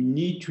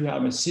need to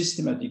have a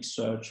systematic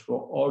search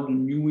for all the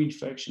new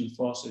infection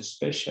forces,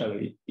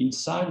 especially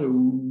inside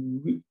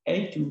a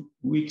 8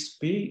 weeks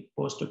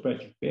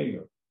postoperative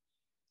period.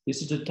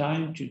 This is the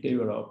time to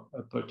develop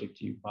a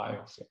protective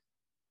biofilm.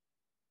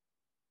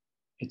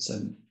 It's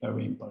a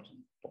very important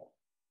point.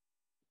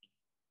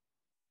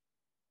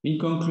 In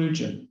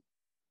conclusion,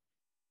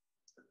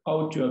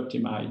 how to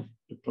optimize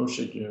the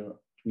procedure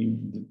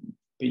between the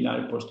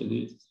penile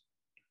prosthesis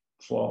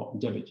for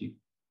diabetic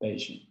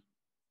patients.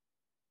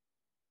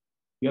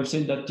 We have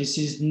said that this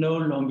is no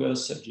longer a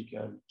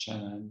surgical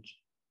challenge,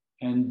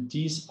 and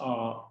these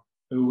are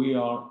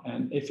real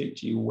and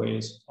effective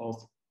ways of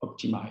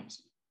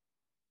optimizing.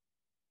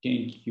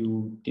 Thank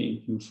you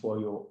for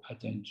your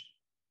attention.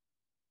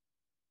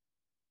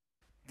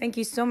 Thank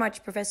you so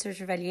much, Professor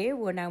Chevalier.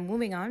 We're now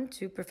moving on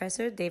to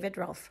Professor David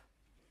Rolfe.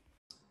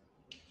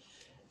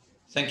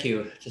 Thank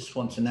you. Just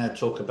want to now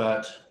talk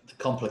about the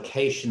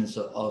complications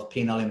of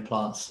penile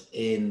implants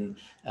in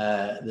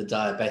the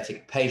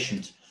diabetic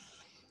patient.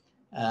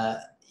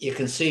 You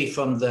can see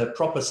from the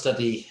proper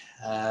study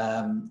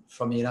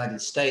from the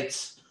United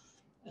States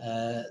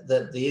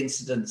that the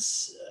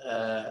incidence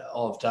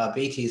of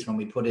diabetes when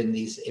we put in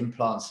these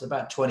implants is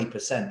about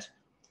 20%.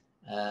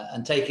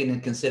 And taking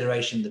into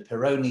consideration the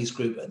Peyronie's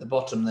group at the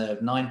bottom there of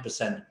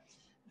 9%,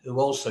 who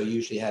also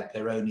usually have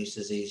Peyronie's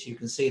disease, you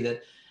can see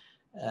that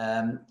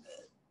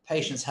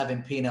patients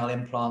having penile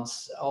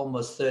implants,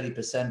 almost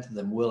 30% of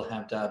them will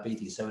have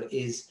diabetes. So it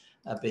is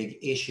a big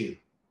issue.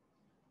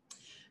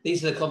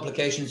 These are the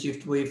complications.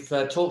 We've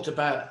talked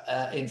about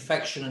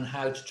infection and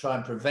how to try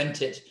and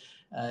prevent it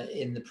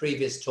in the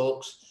previous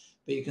talks,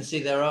 but you can see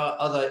there are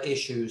other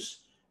issues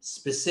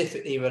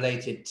specifically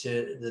related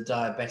to the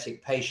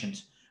diabetic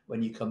patient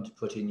when you come to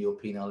put in your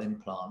penile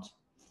implant.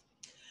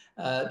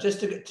 Just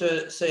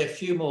to say a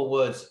few more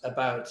words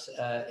about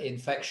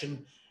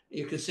infection,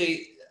 you can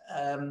see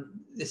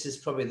this is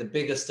probably the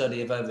biggest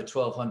study of over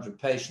 1,200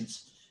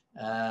 patients.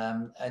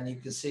 And you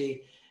can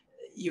see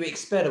you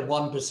expect a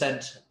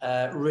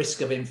 1%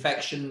 risk of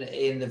infection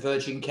in the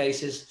virgin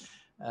cases.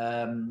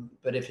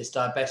 But if it's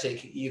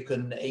diabetic, you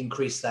can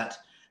increase that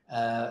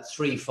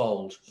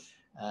threefold.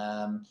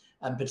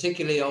 And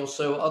particularly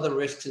also other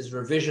risks is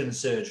revision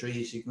surgery.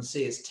 As you can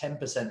see, it's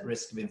 10%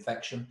 risk of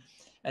infection.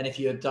 And if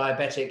you're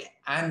diabetic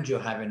and you're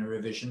having a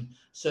revision,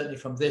 certainly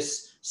from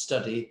this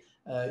study,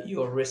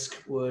 your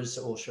risk was,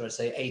 or should I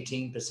say,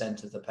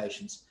 18% of the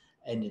patients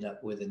ended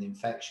up with an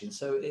infection.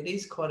 So it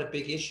is quite a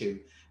big issue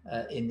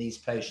in these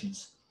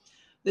patients.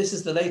 This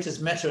is the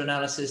latest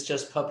meta-analysis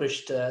just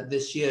published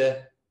this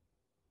year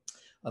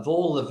of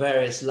all the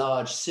various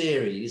large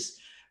series.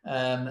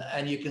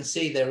 And you can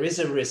see there is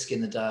a risk in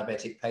the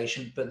diabetic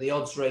patient, but the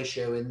odds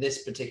ratio in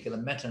this particular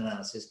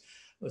meta-analysis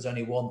was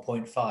only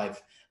 1.5.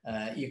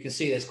 You can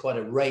see there's quite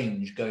a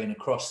range going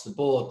across the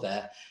board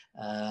there,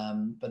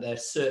 but there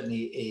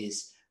certainly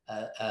is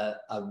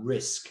a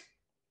risk.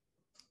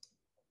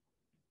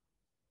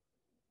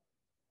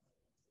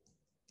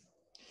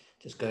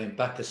 Just going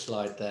back a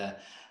slide there.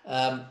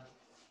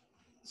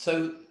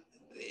 So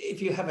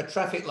if you have a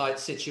traffic light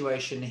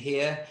situation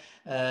here,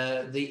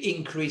 the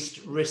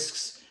increased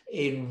risks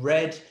in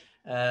red,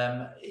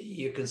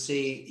 you can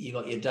see you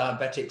got your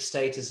diabetic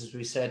status, as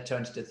we said,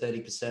 20 to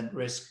 30%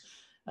 risk.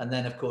 And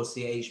then, of course,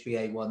 the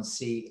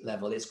HbA1c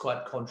level. It's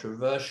quite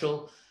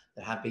controversial.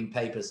 There have been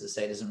papers that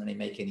say it doesn't really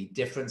make any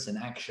difference. And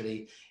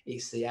actually,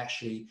 it's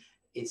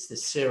the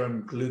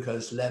serum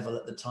glucose level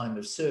at the time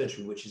of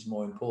surgery, which is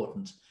more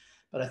important.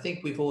 But I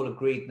think we've all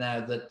agreed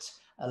now that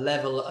a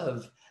level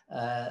of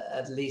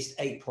at least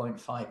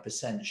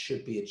 8.5%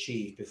 should be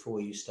achieved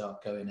before you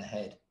start going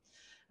ahead.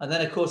 And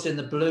then, of course, in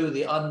the blue,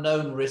 the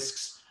unknown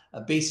risks,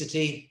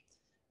 obesity,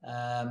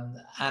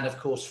 and, of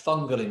course,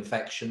 fungal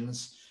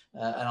infections.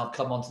 And I'll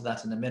come on to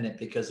that in a minute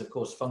because, of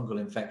course, fungal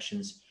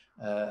infections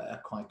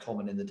are quite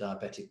common in the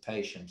diabetic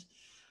patient.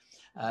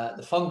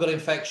 The fungal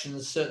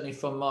infections, certainly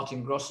from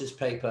Martin Gross's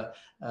paper,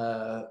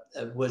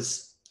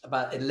 was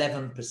about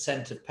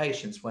 11% of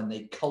patients when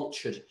they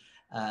cultured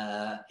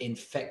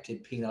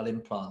infected penile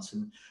implants.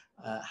 And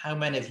how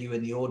many of you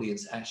in the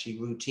audience actually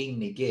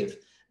routinely give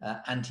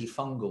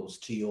antifungals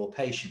to your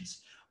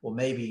patients? Or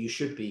maybe you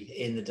should be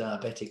in the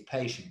diabetic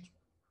patient.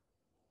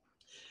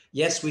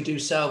 Yes, we do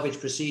salvage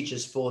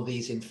procedures for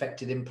these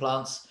infected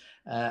implants.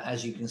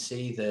 As you can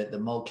see, the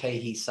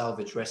Mulcahy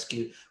salvage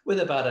rescue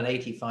with about an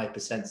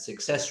 85%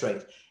 success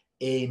rate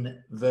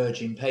in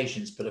virgin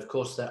patients. But of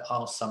course, there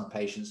are some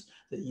patients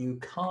that you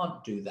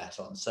can't do that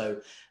on.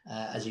 So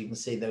as you can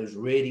see, those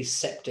really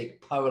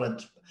septic,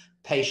 purulent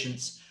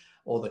patients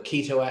or the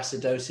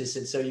ketoacidosis.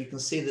 And so you can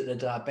see that the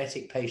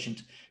diabetic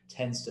patient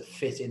tends to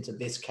fit into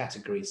this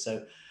category.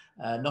 So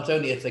not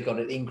only have they got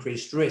an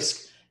increased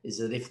risk, is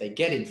that if they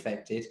get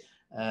infected,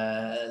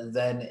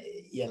 then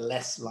you're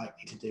less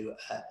likely to do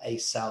a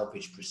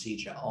salvage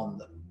procedure on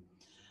them.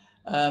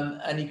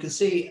 And you can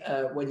see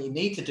when you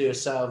need to do a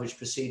salvage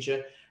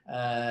procedure,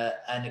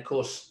 and of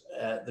course,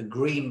 the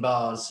green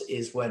bars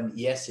is when,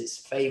 yes, it's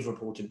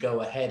favorable to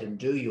go ahead and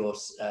do your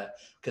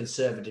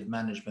conservative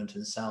management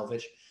and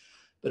salvage.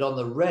 But on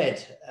the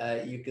red,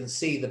 you can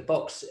see the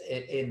box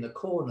in the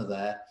corner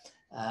there,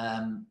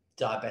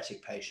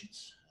 diabetic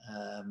patients.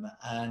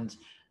 And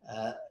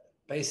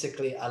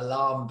basically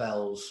alarm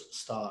bells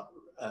start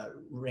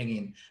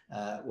ringing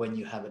when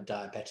you have a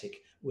diabetic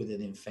with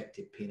an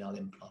infected penile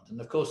implant. And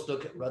of course,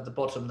 look at the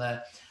bottom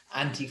there,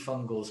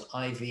 antifungals,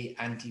 IV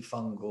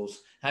antifungals.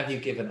 Have you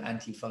given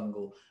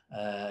antifungal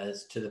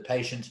to the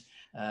patient?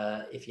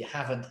 If you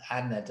haven't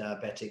and they're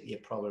diabetic, you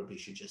probably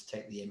should just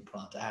take the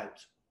implant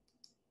out.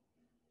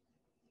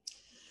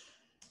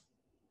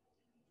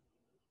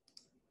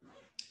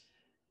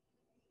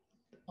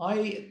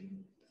 I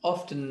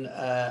often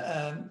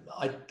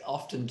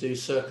do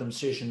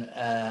circumcision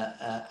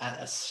at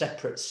a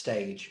separate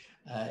stage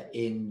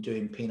in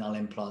doing penile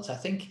implants. I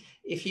think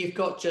if you've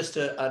got just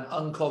an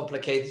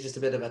uncomplicated, just a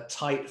bit of a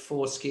tight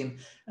foreskin,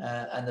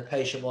 and the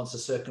patient wants a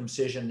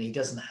circumcision and he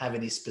doesn't have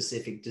any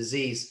specific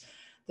disease,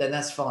 then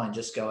that's fine,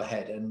 just go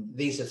ahead. And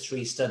these are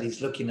 3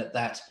 studies looking at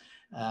that,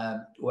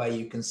 where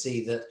you can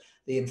see that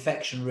the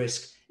infection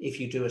risk, if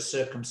you do a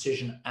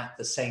circumcision at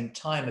the same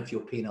time of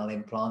your penile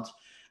implant,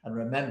 and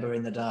remember,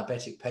 in the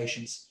diabetic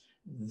patients,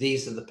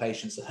 these are the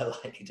patients that are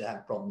likely to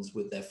have problems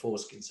with their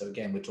foreskin. So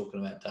again, we're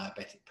talking about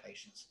diabetic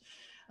patients.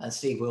 And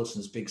Steve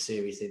Wilson's big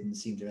series didn't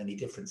seem to have any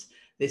difference.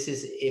 This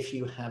is if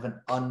you have an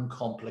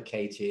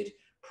uncomplicated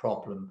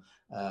problem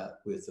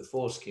with the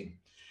foreskin.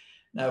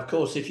 Now, of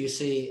course, if you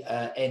see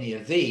any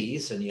of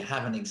these and you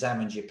haven't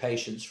examined your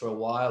patients for a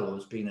while, or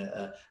there's been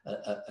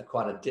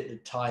quite a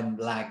time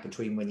lag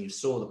between when you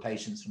saw the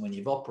patients and when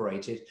you've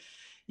operated,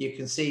 you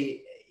can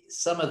see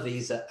some of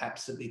these are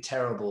absolutely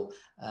terrible,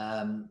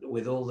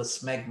 with all the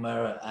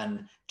smegma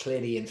and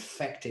clearly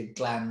infected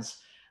glands.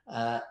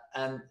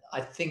 And I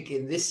think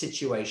in this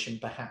situation,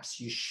 perhaps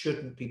you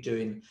shouldn't be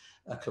doing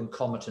a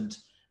concomitant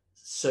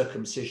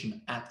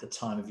circumcision at the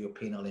time of your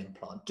penile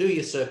implant. Do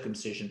your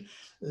circumcision,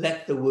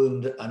 let the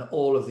wound and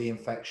all of the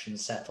infection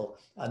settle,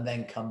 and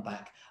then come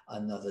back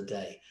another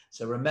day.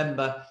 So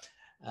remember,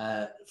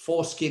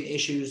 foreskin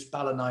issues,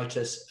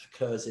 balanitis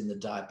occurs in the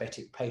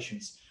diabetic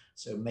patients.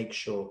 So make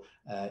sure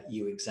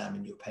you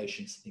examine your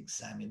patients and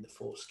examine the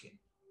foreskin.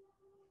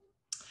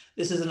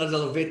 This is another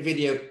little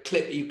video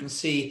clip you can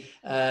see.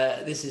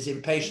 This is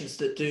in patients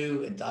that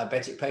do, in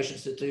diabetic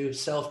patients that do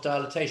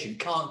self-dilatation,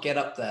 can't get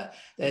up there.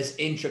 There's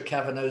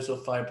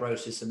intracavernosal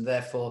fibrosis, and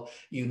therefore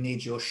you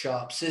need your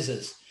sharp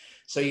scissors.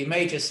 So you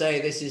may just say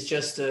this is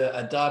just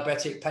a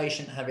diabetic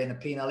patient having a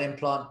penile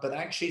implant, but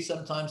actually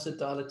sometimes the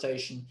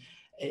dilatation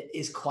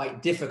is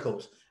quite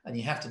difficult, and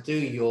you have to do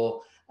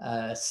your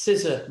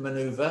scissor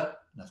maneuver.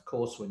 And of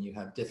course, when you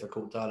have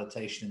difficult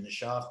dilatation in the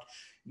shaft,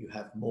 you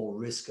have more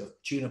risk of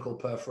tunical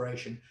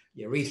perforation,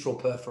 urethral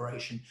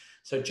perforation.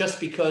 So just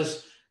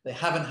because they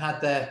haven't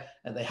had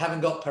they haven't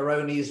got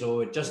Peyronie's,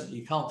 or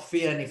you can't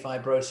feel any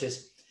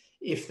fibrosis,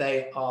 if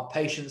they are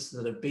patients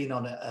that have been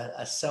on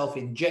a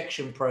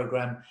self-injection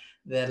program,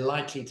 they're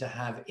likely to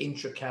have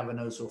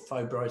intracavernosal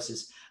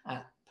fibrosis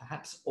at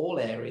perhaps all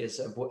areas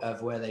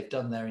of where they've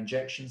done their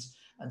injections,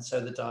 and so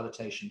the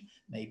dilatation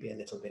may be a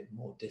little bit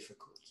more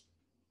difficult.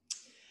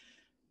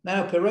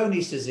 Now,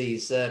 Peyronie's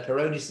disease.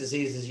 Peyronie's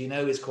disease, as you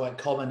know, is quite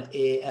common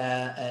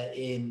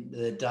in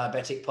the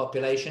diabetic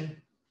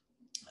population.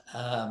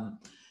 The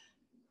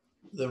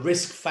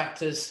risk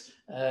factors,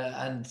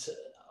 and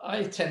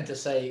I tend to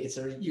say it's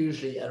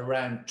usually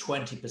around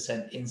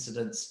 20%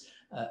 incidence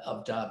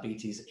of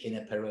diabetes in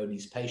a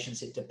Peyronie's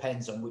patients. It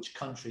depends on which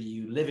country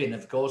you live in,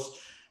 of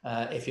course.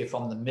 If you're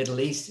from the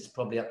Middle East, it's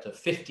probably up to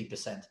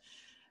 50%.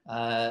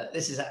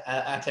 This is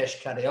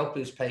Atesh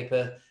Kadioglu's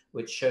paper,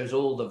 which shows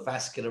all the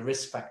vascular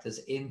risk factors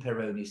in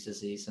Peyronie's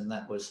disease. And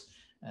that was,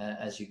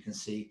 as you can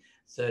see,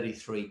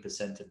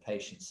 33% of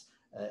patients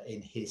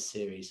in his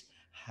series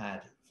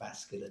had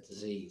vascular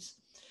disease.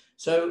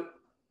 So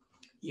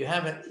you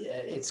have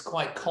it's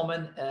quite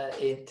common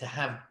to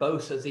have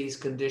both of these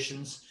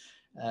conditions.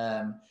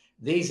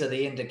 These are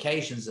the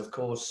indications, of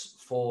course,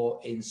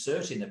 for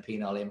inserting a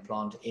penile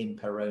implant in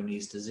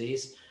Peyronie's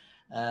disease.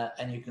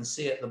 And you can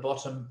see at the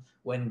bottom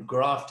when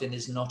grafting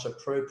is not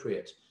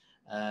appropriate.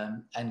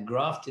 And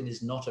grafting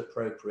is not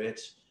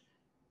appropriate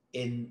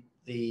in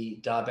the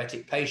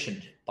diabetic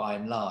patient by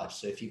and large.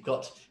 So if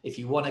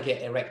you want to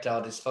get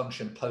erectile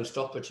dysfunction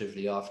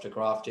post-operatively after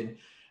grafting,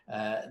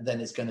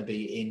 then it's going to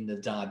be in the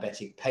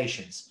diabetic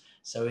patients.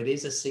 So it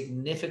is a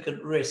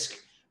significant risk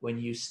when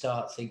you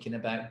start thinking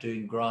about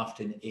doing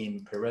grafting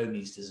in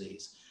Peyronie's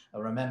disease.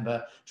 And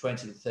remember,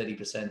 20 to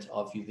 30%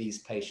 of these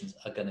patients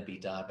are going to be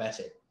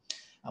diabetic.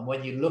 And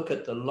when you look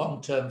at the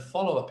long-term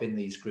follow-up in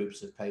these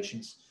groups of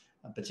patients,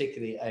 and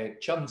particularly Eric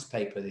Chung's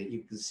paper, that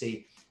you can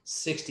see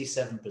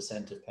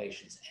 67% of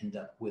patients end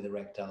up with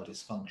erectile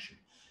dysfunction.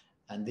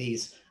 And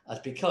these are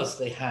because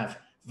they have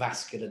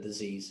vascular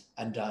disease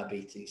and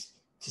diabetes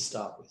to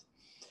start with.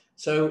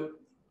 So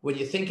when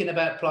you're thinking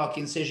about plaque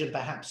incision,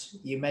 perhaps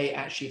you may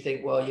actually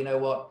think, well, you know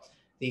what,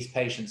 these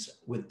patients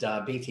with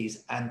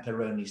diabetes and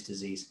Peyronie's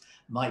disease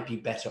might be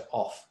better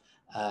off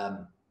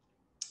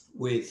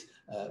with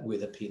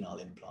a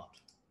penile implant.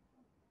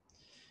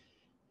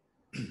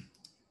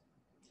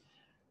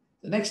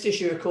 The next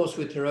issue, of course,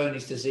 with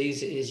Peyronie's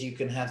disease is you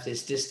can have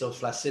this distal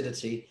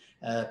flaccidity,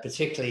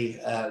 particularly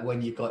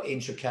when you've got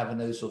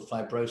intracavernosal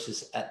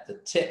fibrosis at the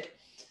tip.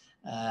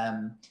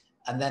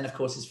 And then, of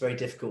course, it's very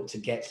difficult to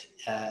get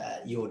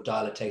your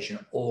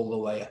dilatation all the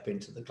way up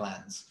into the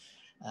glands.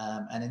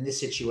 And in this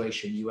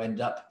situation, you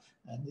end up,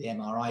 and the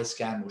MRI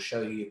scan will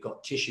show you've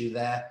got tissue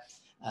there,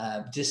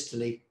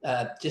 distally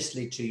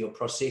to your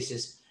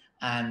prosthesis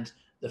and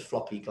the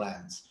floppy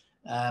glands.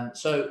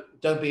 So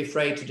don't be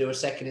afraid to do a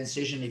second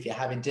incision if you're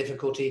having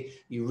difficulty.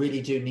 You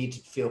really do need to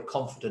feel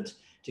confident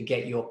to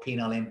get your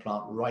penile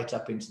implant right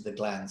up into the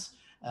glands,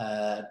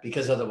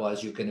 because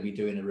otherwise you're going to be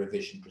doing a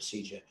revision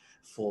procedure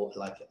for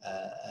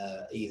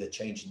either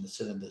changing the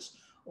cylinders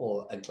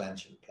or a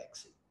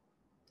glanduloplex.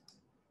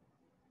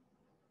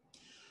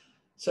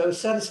 So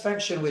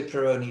satisfaction with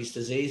Peyronie's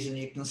disease, and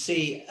you can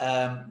see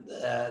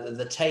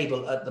the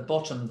table at the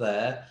bottom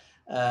there.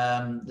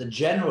 The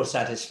general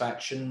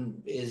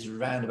satisfaction is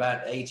around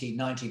about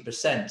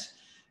 80–90%,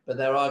 but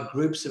there are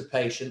groups of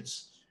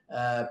patients,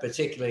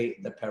 particularly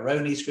the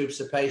Peyronie's groups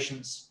of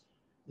patients,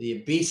 the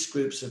obese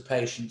groups of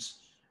patients,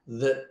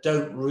 that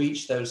don't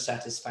reach those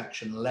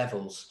satisfaction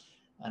levels.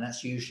 And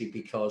that's usually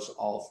because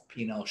of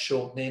penile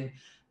shortening.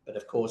 But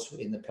of course,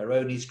 in the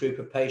Peyronie's group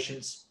of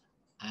patients,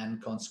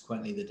 and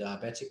consequently the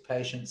diabetic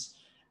patients,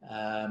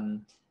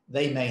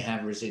 they may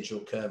have residual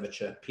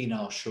curvature,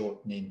 penile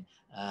shortening,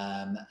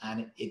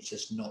 and it's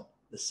just not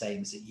the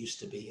same as it used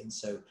to be. And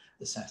so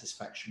the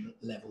satisfaction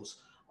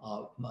levels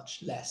are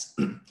much less.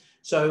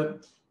 So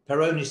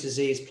Peyronie's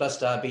disease plus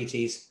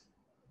diabetes,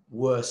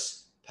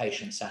 worse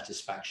patient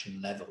satisfaction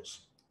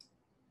levels.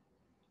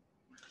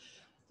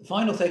 The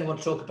final thing I want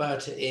to talk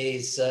about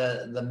is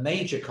the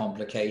major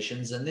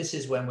complications, and this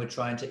is when we're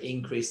trying to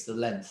increase the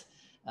length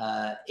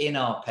in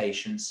our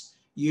patients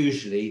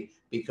usually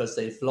because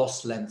they've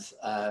lost length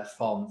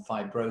from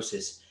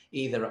fibrosis,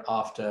 either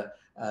after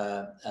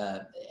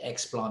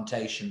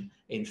explantation,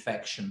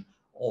 infection,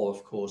 or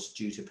of course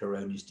due to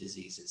Peyronie's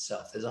disease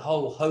itself. There's a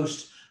whole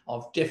host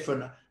of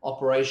different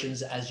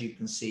operations, as you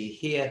can see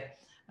here,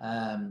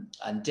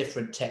 and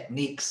different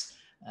techniques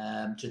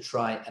to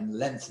try and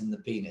lengthen the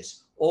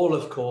penis. All,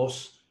 of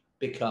course,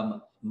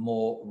 become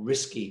more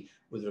risky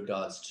with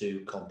regards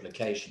to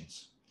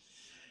complications.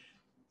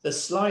 The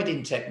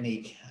sliding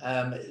technique,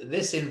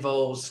 this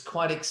involves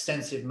quite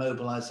extensive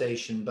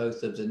mobilization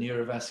both of the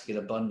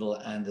neurovascular bundle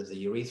and of the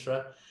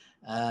urethra.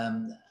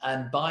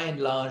 And by and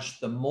large,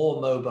 the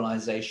more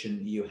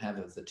mobilization you have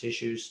of the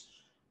tissues,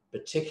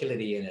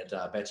 particularly in a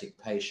diabetic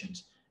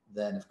patient,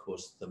 then of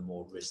course the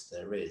more risk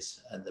there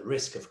is. And the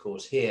risk, of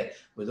course, here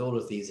with all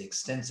of these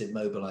extensive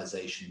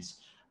mobilizations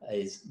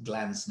is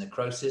glands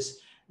necrosis.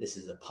 This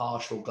is a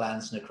partial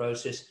glands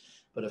necrosis,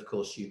 but of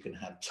course you can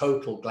have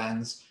total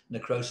glands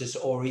necrosis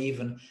or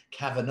even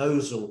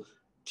cavernosal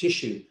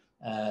tissue,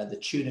 the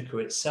tunica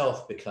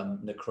itself, become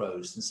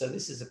necrosed. And so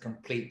this is a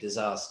complete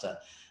disaster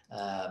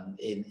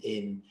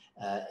in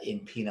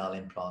penile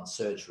implant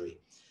surgery.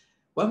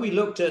 When we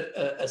looked at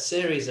a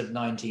series of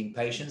 19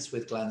 patients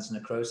with glands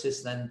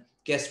necrosis, then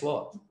guess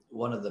what?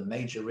 One of the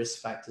major risk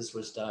factors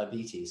was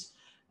diabetes.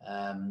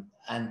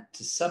 And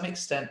to some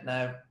extent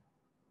now,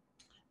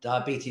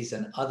 diabetes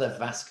and other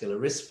vascular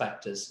risk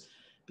factors,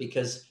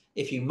 because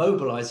if you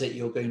mobilize it,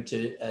 you're going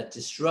to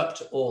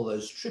disrupt all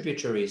those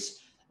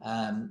tributaries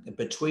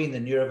between the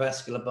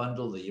neurovascular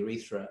bundle, the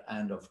urethra,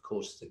 and of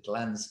course the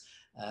glands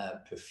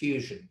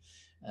perfusion,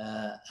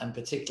 and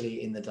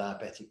particularly in the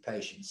diabetic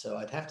patient. So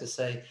I'd have to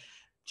say,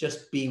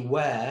 just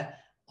beware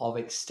of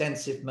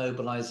extensive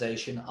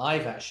mobilization.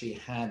 I've actually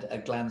had a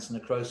glands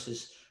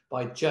necrosis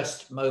by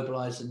just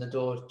mobilizing the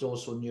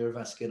dorsal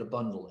neurovascular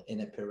bundle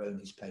in a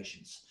Peyronie's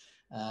patients.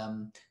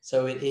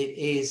 So it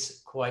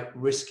is quite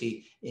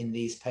risky in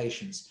these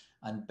patients,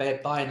 and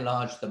by and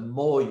large, the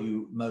more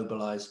you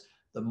mobilize,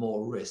 the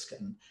more risk.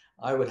 And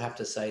I would have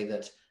to say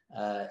that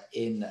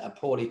in a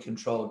poorly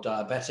controlled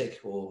diabetic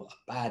or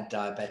a bad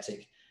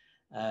diabetic,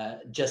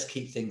 just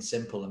keep things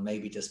simple and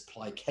maybe just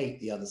placate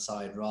the other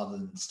side rather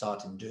than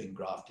starting doing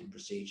grafting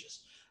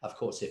procedures. Of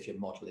course, if your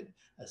modeling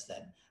has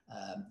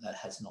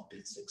not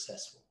been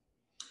successful.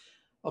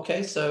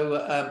 Okay,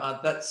 so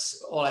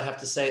that's all I have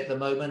to say at the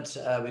moment.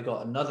 We've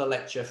got another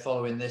lecture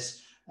following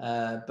this,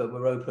 but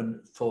we're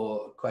open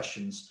for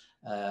questions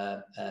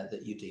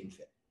that you deem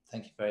fit.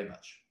 Thank you very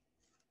much.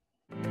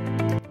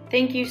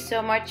 Thank you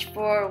so much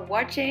for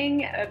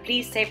watching.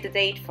 Please save the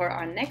date for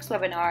our next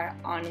webinar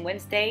on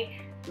Wednesday,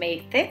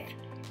 May 5th,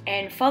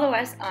 and follow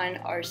us on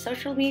our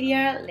social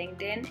media,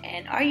 LinkedIn,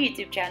 and our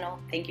YouTube channel.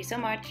 Thank you so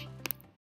much.